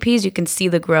compare the EPs, you can see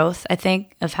the growth, I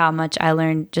think, of how much I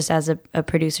learned just as a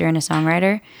producer and a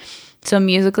songwriter. So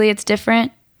musically it's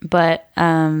different, but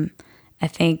I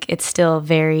think it's still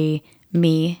very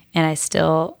me, and I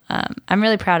still I'm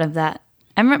really proud of that.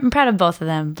 I'm proud of both of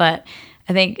them, but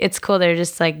I think it's cool. They're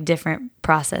just like different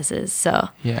processes. So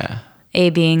Yeah. A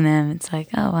being them, it's like,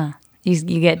 oh wow,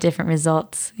 you get different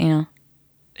results, you know.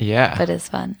 Yeah. But it's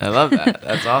fun. I love that.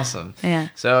 That's awesome. Yeah.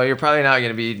 So you're probably not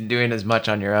going to be doing as much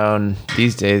on your own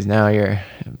these days. Now you're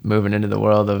moving into the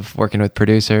world of working with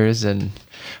producers and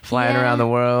flying around the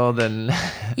world. And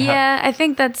yeah, I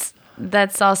think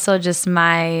that's also just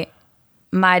my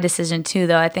decision too,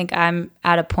 though. I think I'm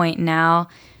at a point now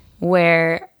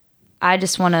where I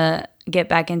just want to get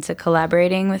back into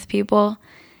collaborating with people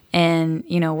and,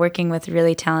 you know, working with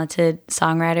really talented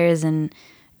songwriters and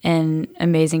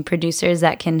amazing producers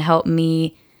that can help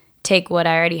me take what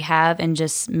I already have and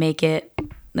just make it,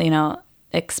 you know,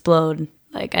 explode.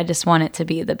 Like, I just want it to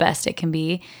be the best it can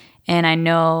be. And I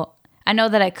know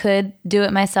that I could do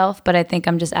it myself, but I think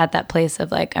I'm just at that place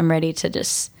of like, I'm ready to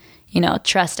just, you know,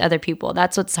 trust other people.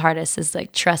 That's what's hardest, is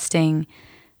like trusting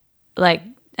like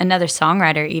another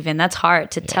songwriter. Even that's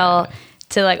hard to tell,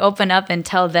 to like open up and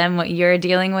tell them what you're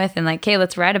dealing with and like, hey,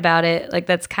 let's write about it. Like,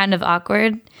 that's kind of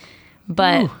awkward.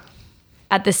 But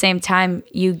at the same time,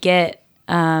 you get,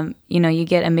 you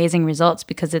get amazing results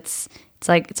because it's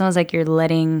almost like you're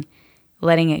letting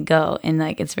it go, and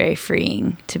like it's very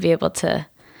freeing to be able to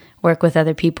work with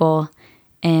other people.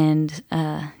 And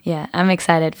I'm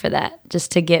excited for that,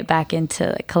 just to get back into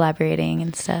like collaborating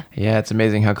and stuff. Yeah, it's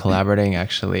amazing how collaborating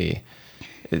actually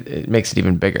it makes it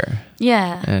even bigger.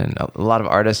 Yeah, and a lot of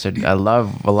artists I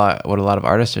love what a lot of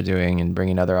artists are doing and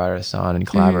bringing other artists on and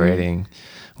collaborating.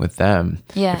 With them.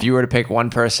 Yeah. If you were to pick one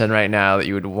person right now that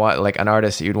you would want, like an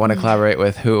artist that you'd want to collaborate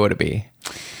with, who would it be?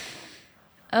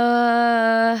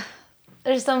 There's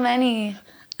so many.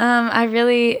 I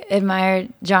really admire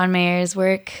John Mayer's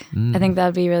work. I think that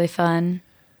would be really fun.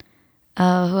 Who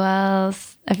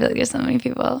else? I feel like there's so many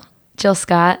people. Jill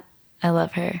Scott. I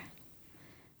love her.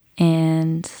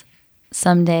 And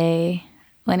someday,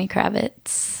 Lenny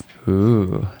Kravitz.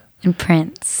 Ooh. And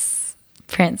Prince.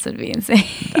 Prince would be insane.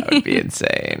 That would be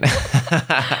insane.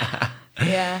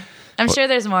 Yeah. I'm sure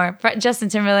there's more. Justin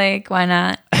Timberlake, why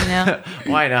not? You know?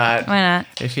 Why not? Why not?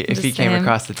 If he came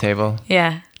across the table.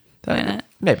 Yeah. Why not?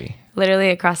 Maybe. Literally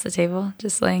across the table,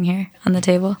 just laying here on the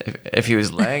table. If he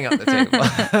was laying on the table.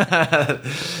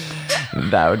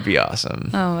 That would be awesome.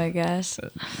 Oh my gosh.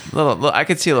 I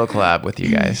could see a little collab with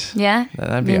you guys. Yeah?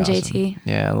 That'd be awesome. JT.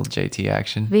 Yeah, a little JT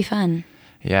action. Be fun.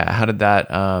 Yeah, how did that?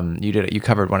 You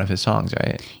covered one of his songs,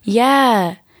 right?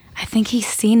 Yeah, I think he's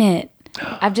seen it.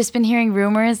 I've just been hearing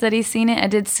rumors that he's seen it. I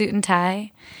did Suit and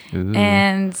Tie,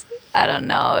 and I don't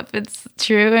know if it's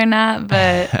true or not,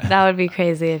 but that would be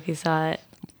crazy if he saw it.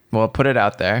 Well, put it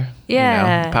out there.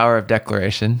 Yeah, you know, power of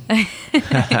declaration. We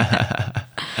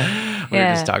were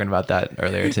just talking about that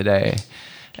earlier today,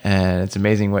 and it's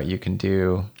amazing what you can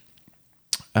do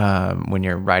when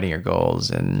you're writing your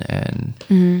goals and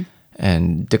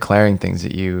declaring things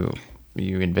that you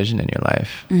envision in your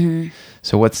life. Mm-hmm.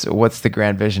 So what's the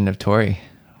grand vision of Tori?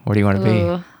 Where do you want to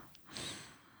be?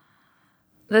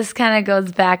 This kind of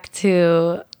goes back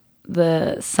to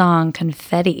the song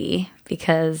Confetti,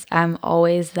 because I'm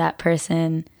always that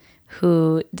person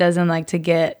who doesn't like to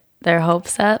get their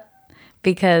hopes up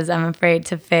because I'm afraid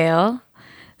to fail.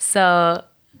 So,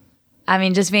 I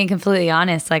mean, just being completely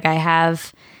honest, like I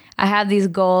have these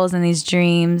goals and these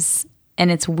dreams,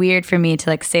 and it's weird for me to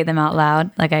like say them out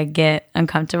loud. Like I get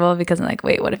uncomfortable because I'm like,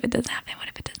 wait, what if it doesn't happen? What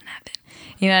if it doesn't happen?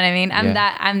 You know what I mean?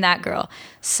 I'm that girl.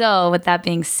 So with that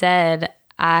being said,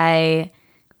 I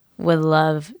would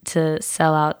love to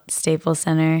sell out Staples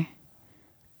Center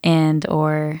and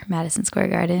or Madison Square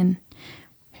Garden.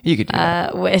 You could do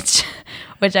that.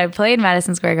 Which I played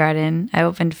Madison Square Garden. I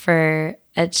opened for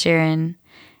Ed Sheeran,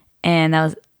 and that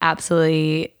was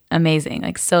absolutely amazing.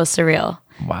 Like so surreal.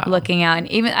 Wow. Looking out, and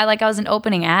even I was an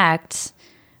opening act,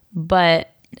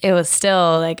 but it was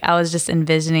still like I was just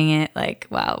envisioning it like,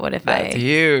 wow, what if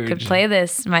could play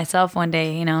this myself one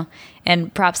day, you know?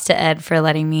 And props to Ed for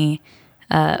letting me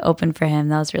open for him.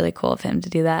 That was really cool of him to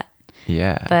do that.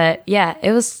 Yeah. But yeah,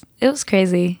 it was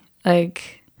crazy.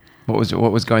 Like, what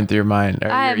was going through your mind?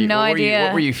 I have no idea.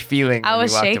 What were you feeling when I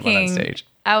was you walked shaking. up on that stage?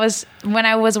 When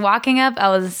I was walking up, I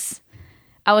was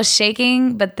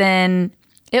shaking, but then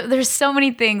there's so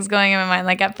many things going in my mind.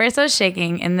 Like at first I was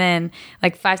shaking, and then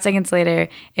like 5 seconds later,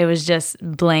 it was just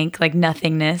blank, like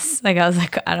nothingness. Like I was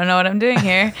like, I don't know what I'm doing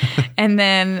here. And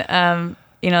then,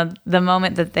 the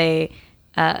moment that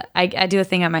I do a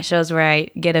thing at my shows where I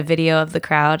get a video of the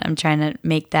crowd. I'm trying to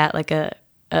make that like a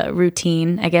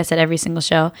routine, I guess, at every single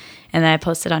show. And then I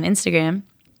post it on Instagram.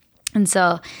 And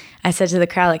so I said to the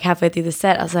crowd, like halfway through the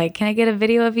set, I was like, can I get a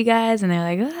video of you guys? And they're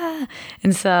like, ah.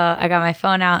 And so I got my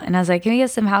phone out and I was like, can we get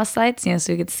some house lights,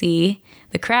 so we could see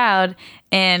the crowd?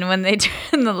 And when they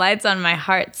turned the lights on, my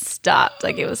heart stopped.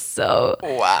 Like it was so,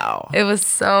 wow. It was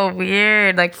so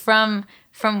weird. Like from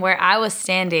where I was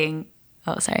standing,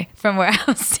 from where I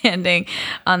was standing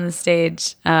on the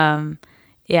stage.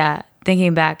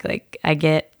 Thinking back, like I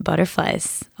get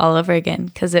butterflies all over again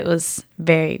because it was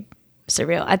very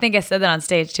surreal. I think I said that on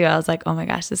stage too. I was like, oh my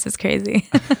gosh, this is crazy.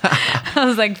 I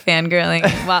was like fangirling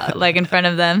while, like in front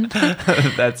of them.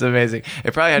 That's amazing.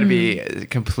 It probably had to be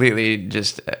completely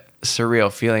just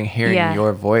surreal feeling hearing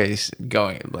your voice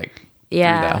going like through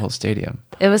that whole stadium.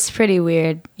 It was pretty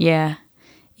weird. Yeah.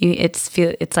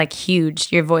 It's like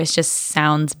huge. Your voice just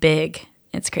sounds big.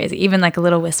 It's crazy. Even like a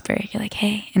little whisper. You're like,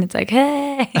 hey. And it's like,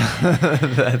 hey.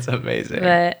 That's amazing.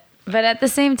 But at the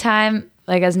same time,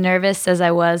 like as nervous as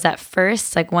I was at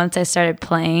first, like once I started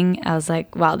playing, I was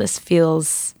like, wow, this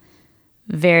feels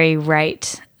very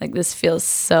right. Like this feels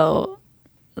so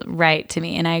right to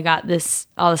me. And I got this,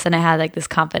 all of a sudden I had like this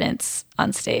confidence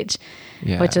on stage,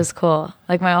 which was cool.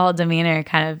 Like my whole demeanor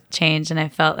kind of changed and I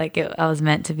felt like I was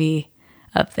meant to be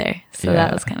up there. So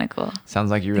that was kind of cool.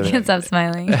 Sounds like you really... I can't stop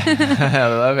smiling. I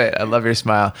love it. I love your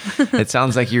smile. It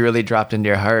sounds like you really dropped into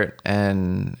your heart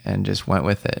and just went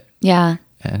with it. Yeah.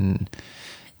 And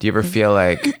do you ever feel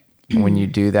like when you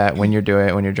do that, when you're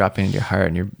dropping into your heart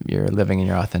and you're living in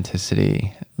your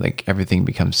authenticity, like everything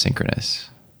becomes synchronous?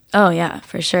 Oh yeah,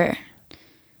 for sure.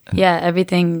 Yeah,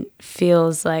 everything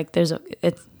feels like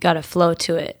it's got a flow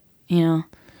to it, and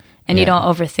you don't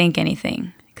overthink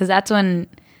anything. Because that's when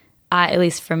at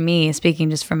least for me, speaking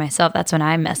just for myself, that's when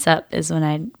I mess up, is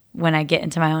when I get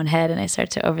into my own head and I start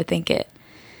to overthink it.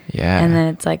 Yeah. And then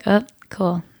it's like, oh,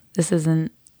 cool. This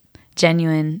isn't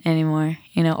genuine anymore,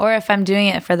 or if I'm doing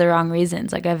it for the wrong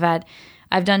reasons. Like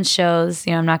I've done shows,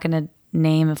 I'm not going to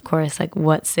name, of course, like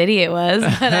what city it was,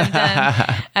 but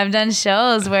I've done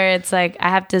shows where it's like I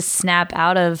have to snap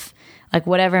out of like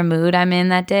whatever mood I'm in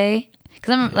that day.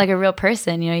 Cause I'm like a real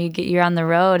person, you're on the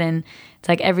road and it's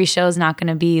like every show is not going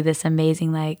to be this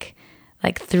amazing, like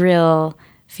thrill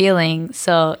feeling.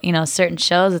 So, certain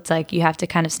shows, it's like you have to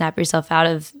kind of snap yourself out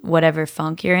of whatever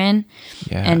funk you're in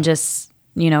and just,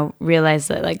 realize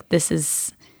that like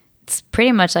it's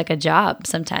pretty much like a job.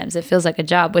 Sometimes it feels like a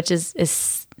job, which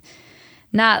is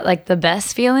not like the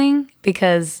best feeling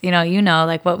because,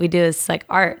 like what we do is like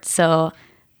art. So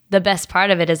the best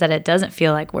part of it is that it doesn't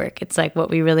feel like work. It's like what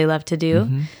we really love to do.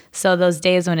 Mm-hmm. So those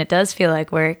days when it does feel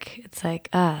like work, it's like,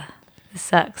 this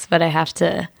sucks, but I have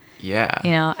to,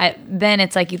 then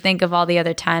it's like you think of all the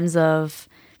other times of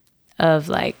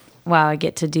like, wow, I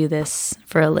get to do this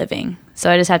for a living. So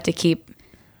I just have to keep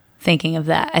thinking of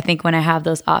that. I think when I have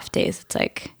those off days, it's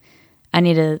like, I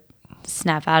need to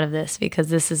snap out of this because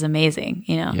this is amazing,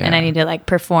 and I need to like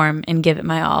perform and give it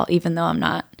my all, even though I'm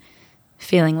not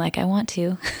feeling like I want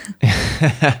to.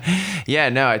 Yeah,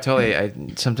 no,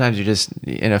 sometimes you're just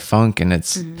in a funk and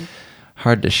it's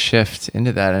hard to shift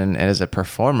into that. And as a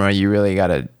performer, you really got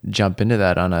to jump into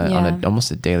that on a almost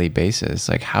a daily basis.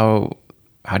 Like how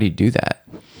do you do that?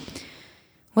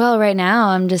 Well, right now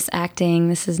I'm just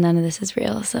acting. None of this is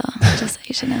real. So just so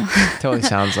you should know. Totally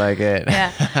sounds like it.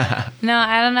 Yeah. No,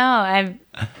 I don't know.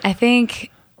 I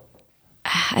think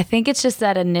it's just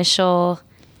that initial,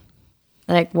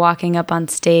 like walking up on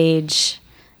stage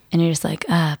and you're just like,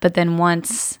 but then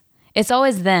once it's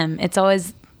always them,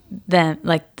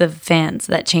 like the fans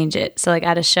that change it. So like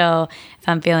at a show, if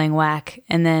I'm feeling whack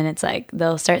and then it's like,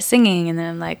 they'll start singing and then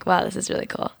I'm like, wow, this is really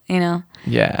cool.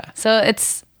 Yeah. So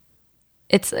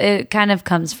it kind of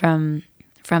comes from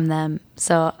them.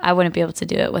 So I wouldn't be able to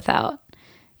do it without,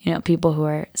 people who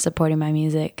are supporting my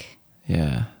music.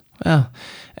 Yeah. Well,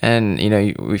 and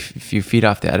if you feed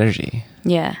off the energy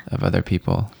of other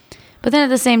people. But then at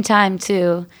the same time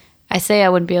too, I say I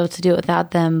wouldn't be able to do it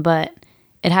without them, but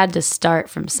it had to start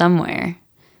from somewhere,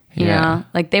 you know,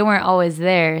 like they weren't always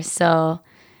there. So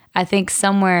I think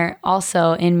somewhere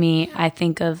also in me, I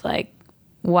think of like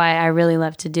why I really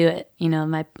love to do it. You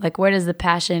know, where does the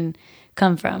passion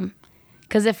come from?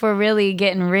 Because if we're really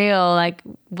getting real, like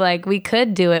we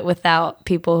could do it without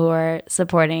people who are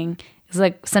supporting. It's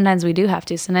like sometimes we do have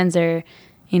to. Sometimes they're,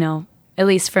 you know, at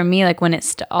least for me, like when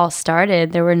it all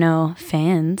started, there were no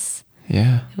fans.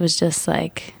 Yeah. It was just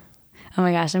like, oh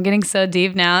my gosh, I'm getting so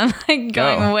deep now. I'm like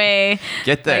going way.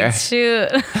 Get there. Like, shoot.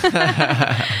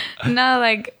 No,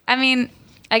 like, I mean,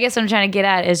 I guess what I'm trying to get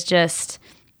at is just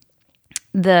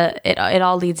it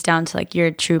all leads down to like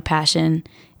your true passion,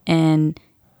 and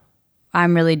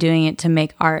I'm really doing it to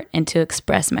make art and to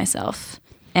express myself.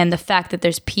 And the fact that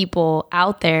there's people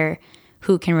out there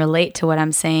who can relate to what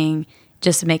I'm saying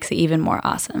just makes it even more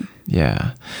awesome.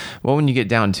 Yeah. Well, when you get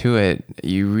down to it,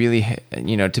 you really,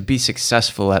 you know, to be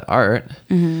successful at art,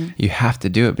 you have to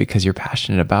do it because you're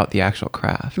passionate about the actual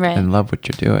craft and love what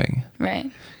you're doing. Right.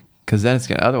 Because then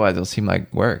otherwise it'll seem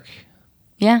like work.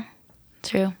 Yeah,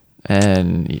 true.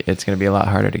 And it's going to be a lot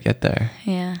harder to get there.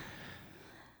 Yeah.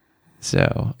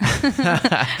 So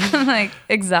I'm like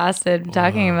exhausted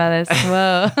talking about this.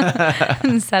 Whoa.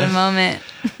 Just had a moment.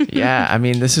 Yeah. I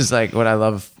mean, this is like what I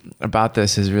love about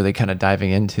this is really kind of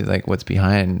diving into like what's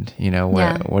behind, you know,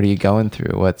 what are you going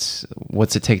through? What's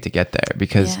it take to get there?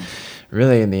 Because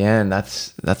really in the end,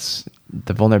 that's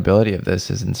the vulnerability of this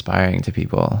is inspiring to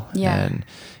people. Yeah. And,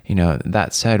 you know,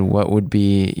 that said, what would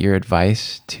be your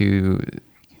advice to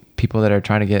people that are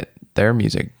trying to get their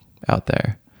music out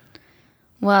there?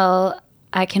 Well,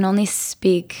 I can only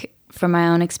speak from my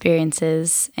own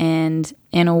experiences, and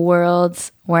in a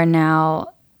world where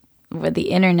the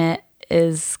internet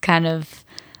is kind of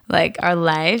like our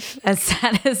life, as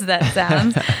sad as that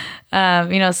sounds,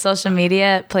 you know, social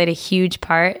media played a huge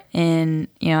part in,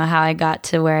 you know, how I got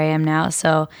to where I am now.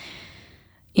 So,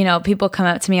 you know, people come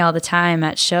up to me all the time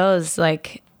at shows,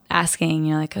 like asking,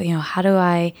 you know, like, you know, how do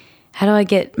I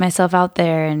get myself out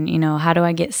there, and, you know, how do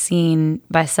I get seen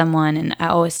by someone? And I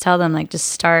always tell them, like, just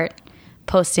start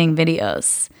posting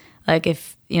videos. Like,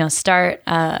 if, you know, start,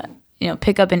 you know,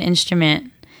 pick up an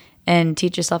instrument and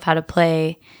teach yourself how to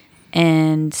play,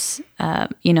 and,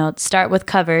 you know, start with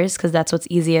covers because that's what's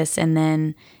easiest. And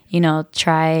then, you know,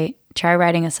 try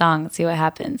writing a song and see what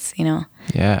happens, you know?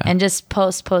 Yeah. And just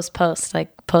post,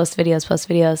 like post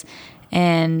videos.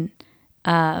 And,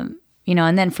 you know,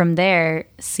 and then from there,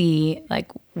 see,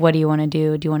 like, what do you want to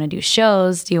do? Do you want to do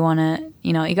shows? Do you want to,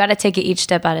 you know, you got to take it each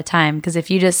step at a time. Because if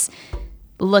you just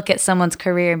look at someone's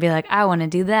career and be like, I want to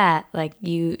do that, like,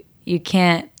 you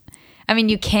can't, I mean,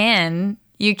 you can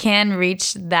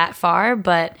reach that far.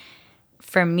 But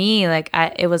for me, like,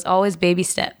 it was always baby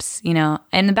steps, you know.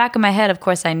 In the back of my head, of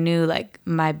course, I knew, like,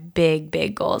 my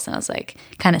big goals. And I was, like,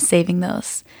 kind of saving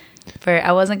those.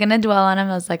 I wasn't going to dwell on them.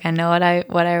 I was like, I know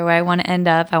where I want to end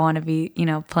up. I want to be, you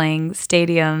know, playing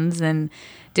stadiums and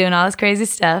doing all this crazy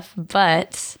stuff.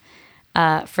 But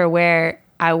for where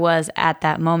I was at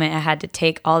that moment, I had to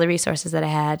take all the resources that I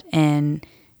had and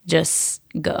just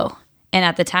go. And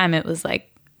at the time, it was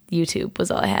like YouTube was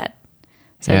all I had.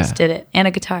 So I just did it. And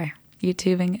a guitar.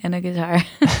 YouTubing and a guitar.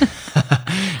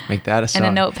 Make that a song.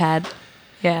 And a notepad.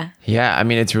 Yeah. Yeah. I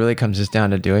mean, it really comes just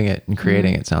down to doing it and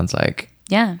creating, it sounds like.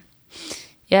 Yeah.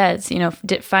 Yeah, it's, you know,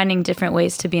 finding different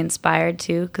ways to be inspired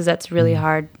too, because that's really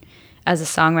hard as a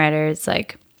songwriter. It's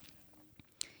like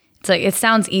it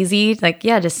sounds easy, like,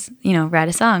 yeah, just, you know, write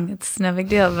a song. It's no big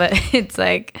deal. But it's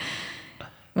like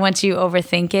once you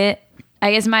overthink it,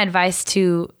 I guess my advice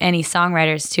to any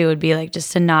songwriters too would be like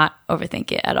just to not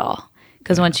overthink it at all.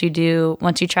 Because once you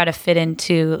try to fit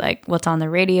into like what's on the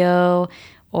radio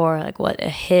or like what a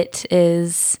hit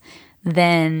is,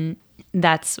 then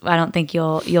I don't think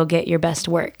you'll get your best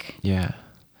work. Yeah.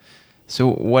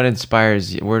 So where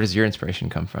does your inspiration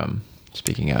come from?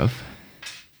 Speaking of,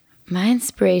 my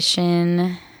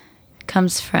inspiration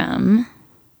comes from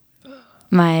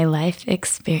my life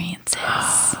experiences.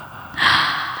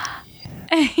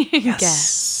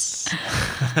 Yes.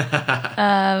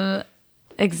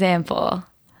 Example,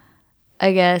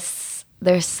 I guess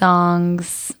there's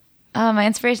songs. Oh, my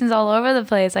inspiration's all over the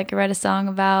place. I could write a song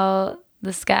about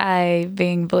the sky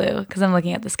being blue because I'm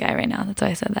looking at the sky right now. That's why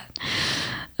I said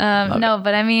that. No,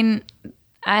 but I mean,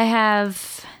 I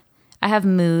have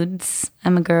moods.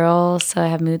 I'm a girl, so I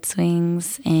have mood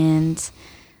swings, and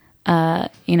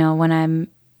you know, when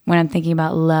I'm thinking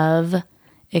about love,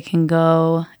 it can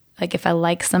go like if I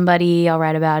like somebody, I'll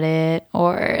write about it,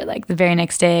 or like the very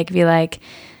next day, I could be like,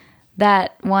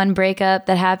 that one breakup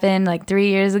that happened like 3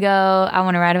 years ago, I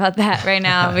want to write about that right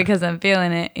now because I'm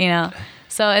feeling it, you know.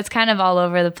 So it's kind of all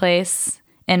over the place.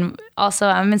 And also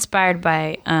I'm inspired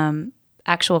by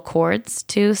actual chords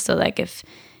too. So like if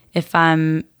if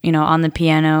I'm, on the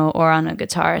piano or on a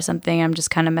guitar or something, I'm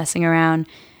just kind of messing around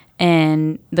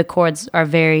and the chords are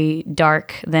very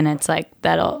dark, then it's like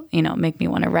that'll, make me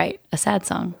want to write a sad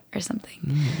song or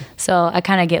something. So I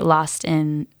kind of get lost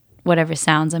in whatever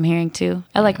sounds I'm hearing too.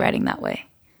 I like writing that way.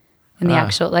 And the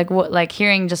actual, like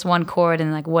hearing just one chord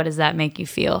and like, what does that make you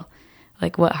feel?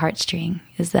 Like what heartstring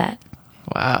is that?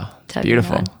 Wow.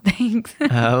 Beautiful. Thanks.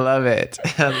 I love it.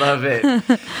 I love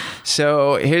it.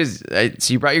 So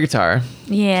so you brought your guitar.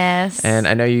 Yes. And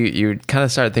I know you kind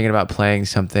of started thinking about playing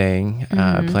something,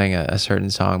 playing a certain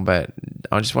song, but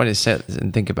I just wanted to sit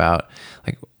and think about,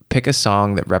 like, pick a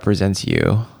song that represents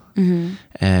you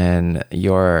and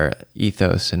your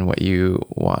ethos and what you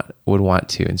would want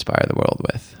to inspire the world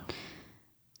with.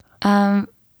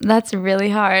 That's really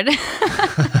hard.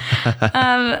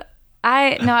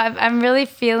 I'm really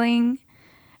feeling.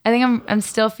 I think I'm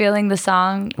still feeling the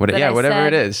song. Whatever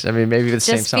it is. I mean, maybe it's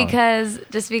the same song.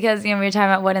 Just because we were talking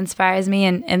about what inspires me,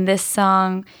 and this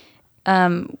song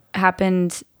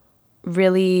happened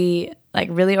really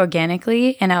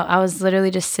organically, and I was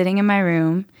literally just sitting in my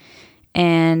room,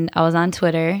 and I was on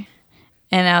Twitter,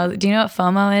 and do you know what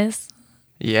FOMO is?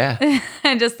 Yeah.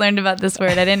 I just learned about this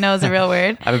word. I didn't know it was a real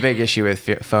word. I have a big issue with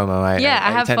FOMO. I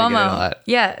have tend FOMO. To get it a lot.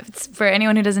 Yeah. For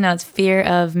anyone who doesn't know, it's fear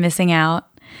of missing out.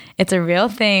 It's a real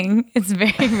thing. It's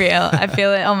very real. I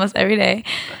feel it almost every day.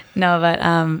 No, but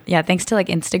thanks to like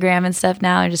Instagram and stuff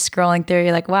now, and just scrolling through,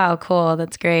 you're like, wow, cool.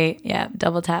 That's great. Yeah.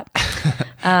 Double tap.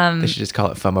 They should just call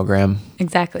it FOMOgram.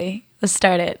 Exactly. Let's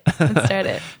start it.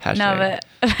 No, but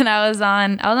when I was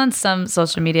on some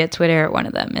social media, Twitter, one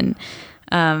of them, and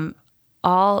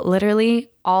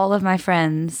literally all of my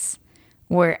friends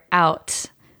were out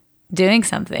doing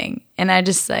something. And I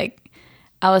just I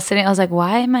was like,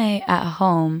 why am I at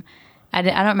home? I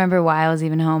don't remember why I was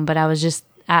even home, but I was just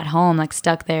at home, like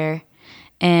stuck there.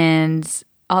 And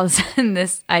all of a sudden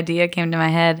this idea came to my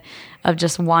head of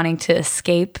just wanting to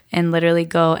escape and literally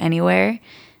go anywhere.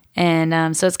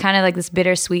 And so it's kind of like this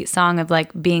bittersweet song of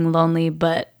like being lonely,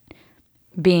 but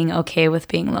being okay with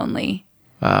being lonely.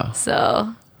 Wow.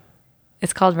 So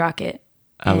it's called Rocket.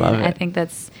 I love it. I think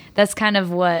that's kind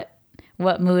of what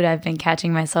mood I've been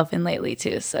catching myself in lately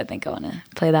too. So I think I want to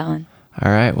play that one.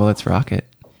 All right. Well, let's rock it.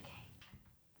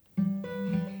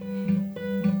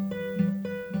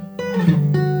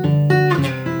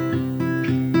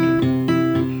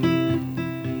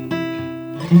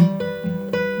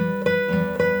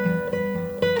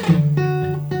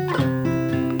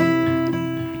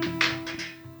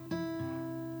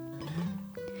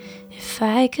 If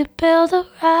I could build a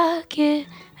rocket,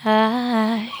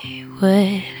 I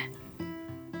would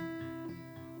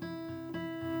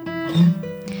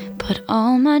put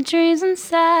all my dreams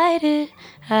inside it,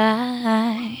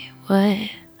 I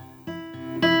would.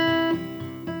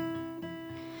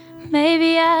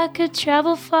 Maybe I could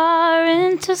travel far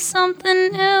into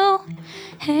something new,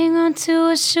 hang on to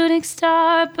a shooting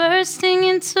star bursting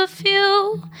into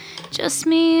view. Just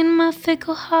me and my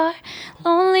fickle heart,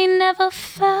 lonely never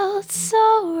felt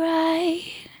so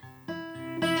right.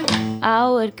 I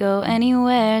would go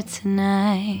anywhere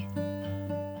tonight.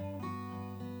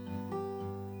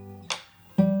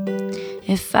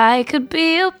 If I could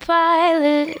be a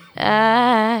pilot,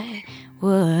 I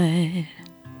would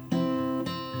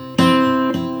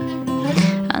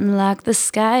unlock the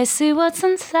sky, see what's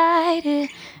inside it,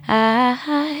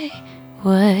 I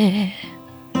would.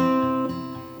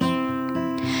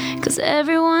 'Cause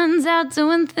everyone's out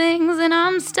doing things and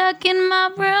I'm stuck in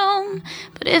my room.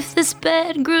 But if this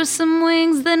bed grew some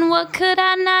wings, then what could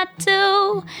I not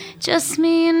do? Just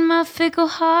me and my fickle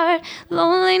heart,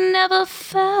 lonely never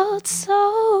felt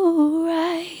so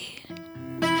right.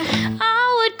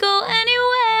 I would go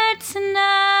anywhere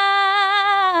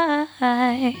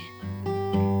tonight.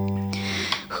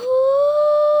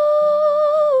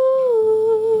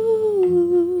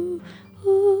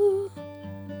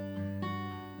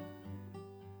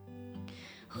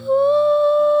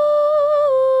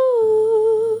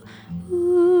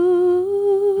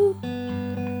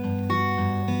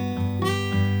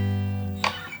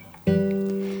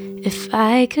 If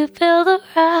I could build a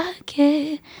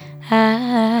rocket,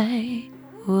 I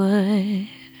would.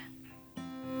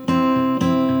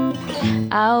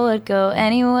 I would go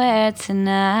anywhere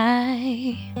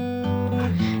tonight.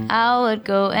 I would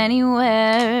go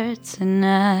anywhere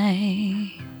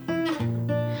tonight.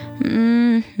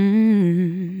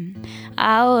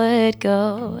 I would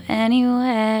go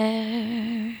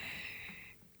anywhere.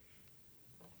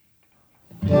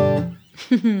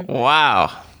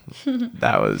 Wow.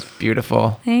 That was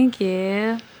beautiful. Thank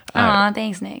you. Aw,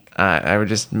 thanks, Nick. I would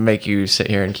just make you sit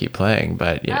here and keep playing,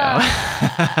 but you know.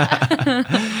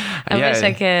 I wish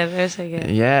I could.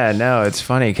 Yeah, no, it's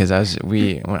funny because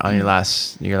we went on your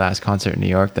last concert in New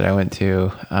York that I went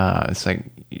to. It's like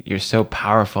you're so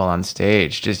powerful on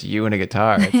stage, just you and a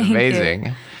guitar. It's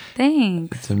amazing.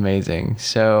 Thanks. It's amazing.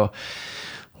 So,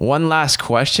 one last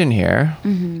question here: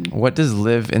 What does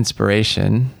live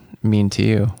inspiration mean to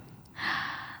you?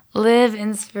 Live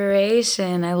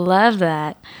inspiration. I love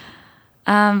that.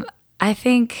 I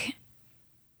think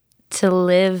to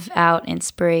live out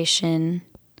inspiration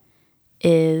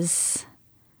is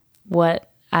what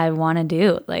I want to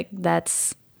do. Like,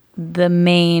 that's the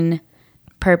main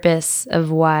purpose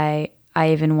of why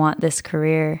I even want this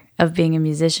career of being a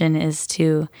musician, is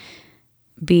to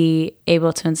be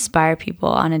able to inspire people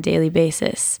on a daily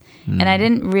basis. And I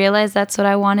didn't realize that's what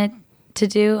I wanted to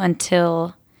do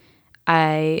until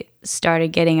I started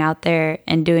getting out there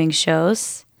and doing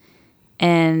shows.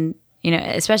 And, you know,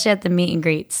 especially at the meet and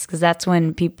greets, because that's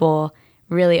when people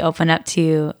really open up to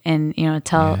you and, you know,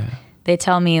 they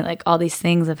tell me like all these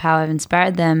things of how I've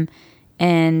inspired them.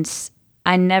 And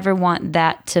I never want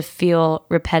that to feel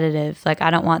repetitive. Like, I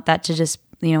don't want that to just,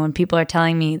 you know, when people are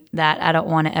telling me that, I don't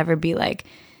want to ever be like,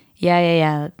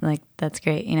 yeah, like, that's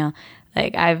great. You know,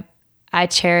 like I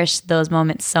cherish those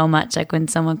moments so much. Like, when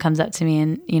someone comes up to me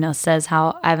and, you know, says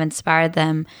how I've inspired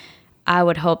them, I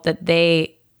would hope that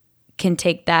they can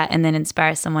take that and then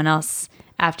inspire someone else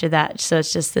after that. So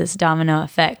it's just this domino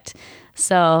effect.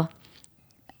 So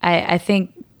I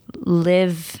think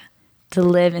to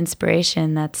live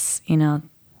inspiration, that's, you know,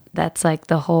 that's like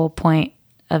the whole point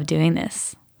of doing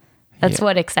this. That's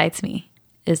what excites me,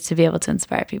 is to be able to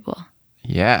inspire people.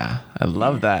 Yeah, I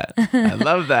love that. I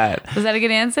love that. Was that a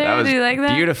good answer? That was Do you like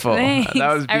that? beautiful. Thanks.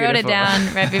 That was beautiful. I wrote it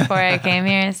down right before I came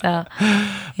here, so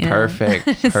you know.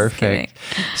 Perfect.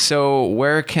 So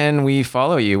where can we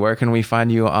follow you? Where can we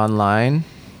find you online?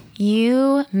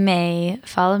 You may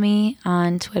follow me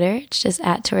on Twitter. It's just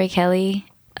at Tori Kelly.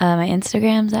 My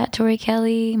Instagram's at Tori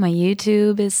Kelly. My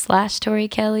YouTube is /Tori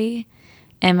Kelly.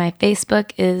 And my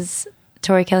Facebook is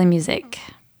Tori Kelly Music.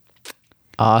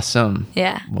 Awesome.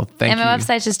 Yeah. Well, thank you. And my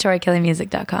website's just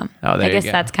torikellymusic.com. Oh, there I guess you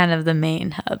go. that's kind of the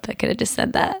main hub. I could have just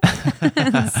said that.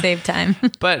 Save time.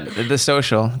 But the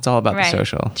social, it's all about the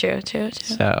social. True.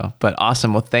 So, but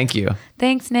awesome. Well, thank you.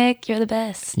 Thanks, Nick. You're the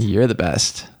best. You're the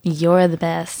best. You're the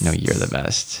best. No, you're the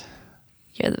best.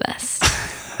 You're the best.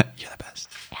 You're the best. You're the best.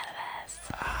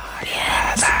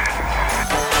 Yes.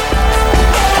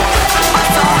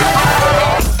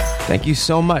 Thank you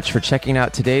so much for checking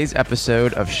out today's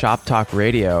episode of Shop Talk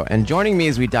Radio and joining me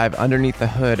as we dive underneath the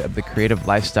hood of the creative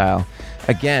lifestyle.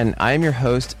 Again, I am your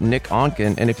host, Nick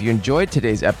Onken, and if you enjoyed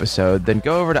today's episode, then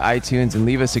go over to iTunes and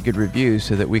leave us a good review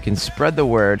so that we can spread the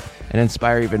word and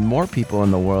inspire even more people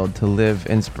in the world to live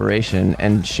inspiration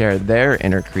and share their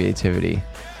inner creativity.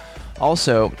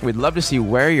 Also, we'd love to see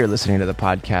where you're listening to the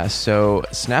podcast, so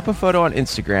snap a photo on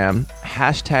Instagram,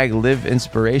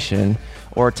 #LiveInspiration,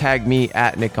 or tag me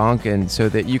at Nick Onken so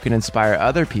that you can inspire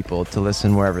other people to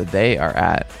listen wherever they are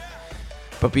at.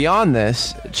 But beyond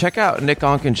this, check out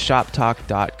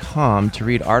nickonkenshoptalk.com to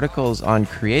read articles on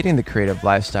creating the creative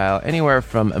lifestyle, anywhere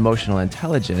from emotional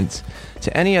intelligence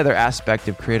to any other aspect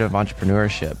of creative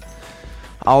entrepreneurship.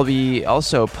 I'll be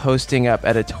also posting up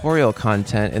editorial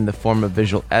content in the form of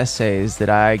visual essays that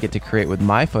I get to create with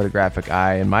my photographic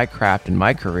eye and my craft and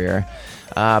my career.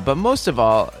 But most of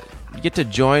all, you get to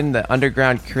join the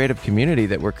underground creative community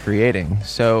that we're creating.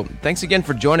 So thanks again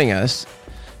for joining us.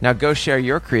 Now go share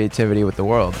your creativity with the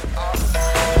world.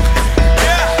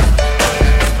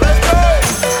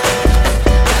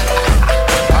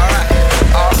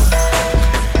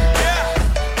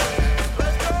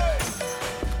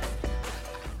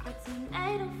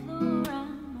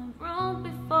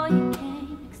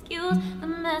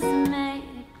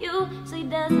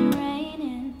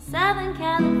 Southern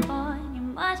California,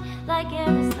 much like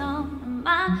Arizona.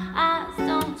 My eyes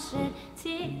don't shed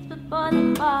tears before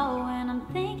they fall when I'm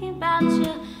thinking about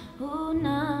you. Ooh,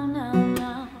 no, no,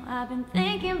 no, I've been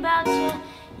thinking about you.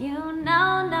 You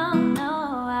know, no,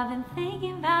 no, I've been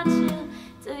thinking about you.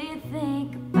 Do you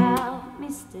think about me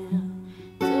still?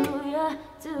 Do ya,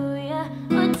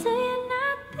 or do you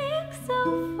not think so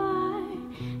far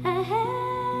ahead?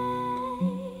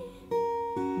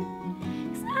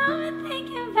 I've been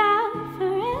thinking about it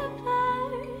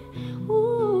forever,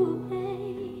 ooh,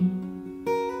 babe.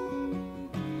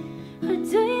 Or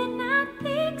do you not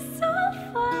think so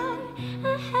far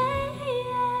ahead?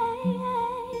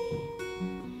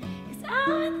 'Cause I've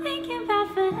been thinking about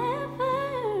forever,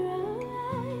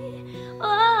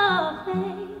 oh,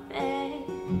 baby.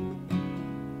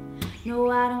 No,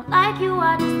 I don't like you,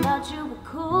 I just thought you were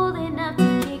cool enough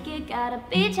to kick it. got a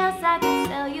beach house I can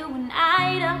sell you in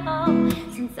Idaho.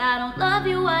 Since I don't love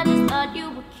you, I just thought you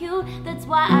were cute. That's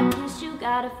why I kiss you.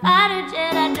 Got a fighter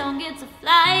jet, I don't get to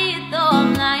fly it though.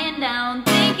 I'm lying down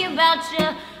thinking about you.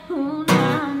 Ooh,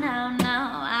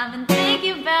 now, I've been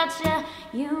thinking about you.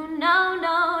 You know,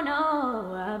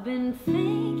 no, I've been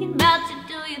thinking about you.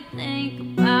 Do you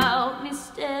think about me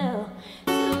still?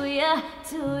 Do ya,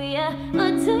 or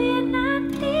do you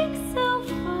not think so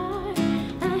far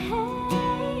ahead?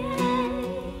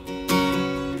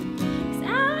 'Cause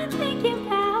I've been thinking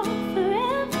about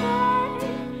forever.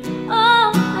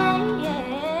 Oh,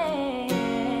 yeah.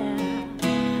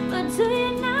 Or do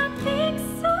you not think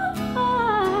so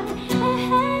far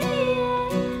ahead?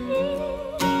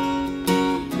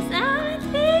 'Cause I've been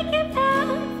thinking about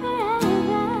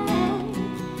forever.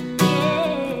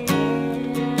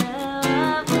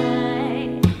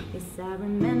 Yes, I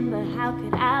remember. How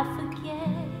could I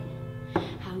forget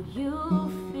how you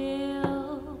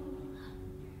feel?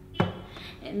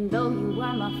 And though you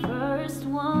were my first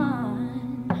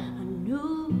one, a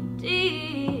new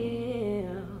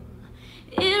deal,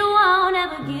 it won't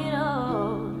ever get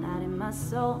old. Not in my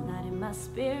soul, not in my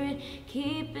spirit.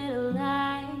 Keep it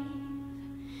alive.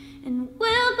 And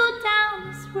we'll go down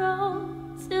this road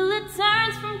till it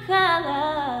turns from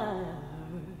color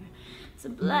to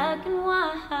black and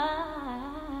white.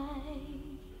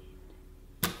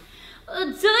 Or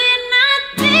do you not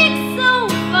think so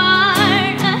far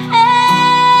ahead?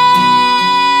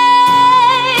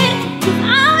 'Cause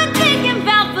I've been thinking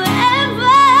about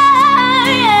forever.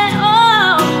 Yeah,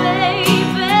 oh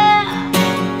baby.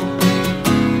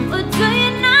 Or do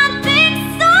you not think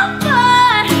so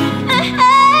far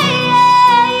ahead?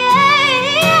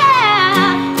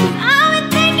 'Cause I've been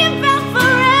thinking about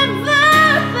forever,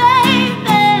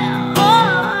 baby. Oh,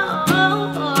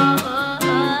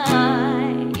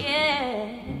 yeah.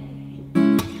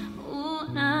 Ooh,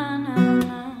 no.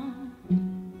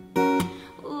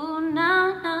 Ooh, no.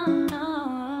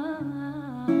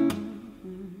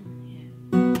 Yeah.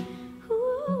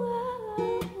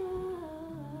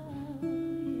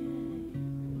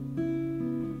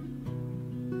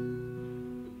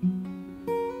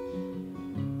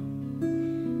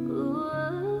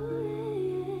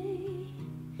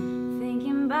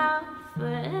 Thinking about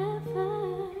forever.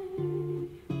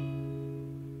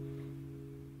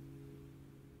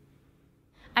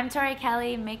 I'm Tori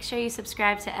Kelly. Make sure you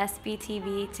subscribe to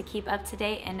SBTV to keep up to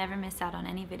date and never miss out on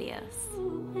any videos.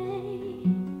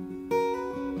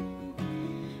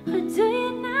 Or do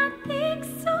you not think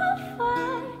so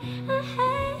far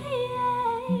ahead?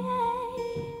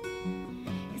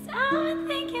 'Cause I've been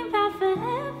thinking about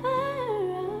forever.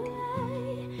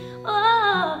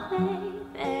 Oh,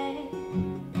 baby.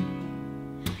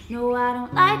 No, I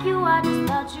don't like you. I just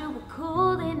thought you were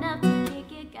cool enough to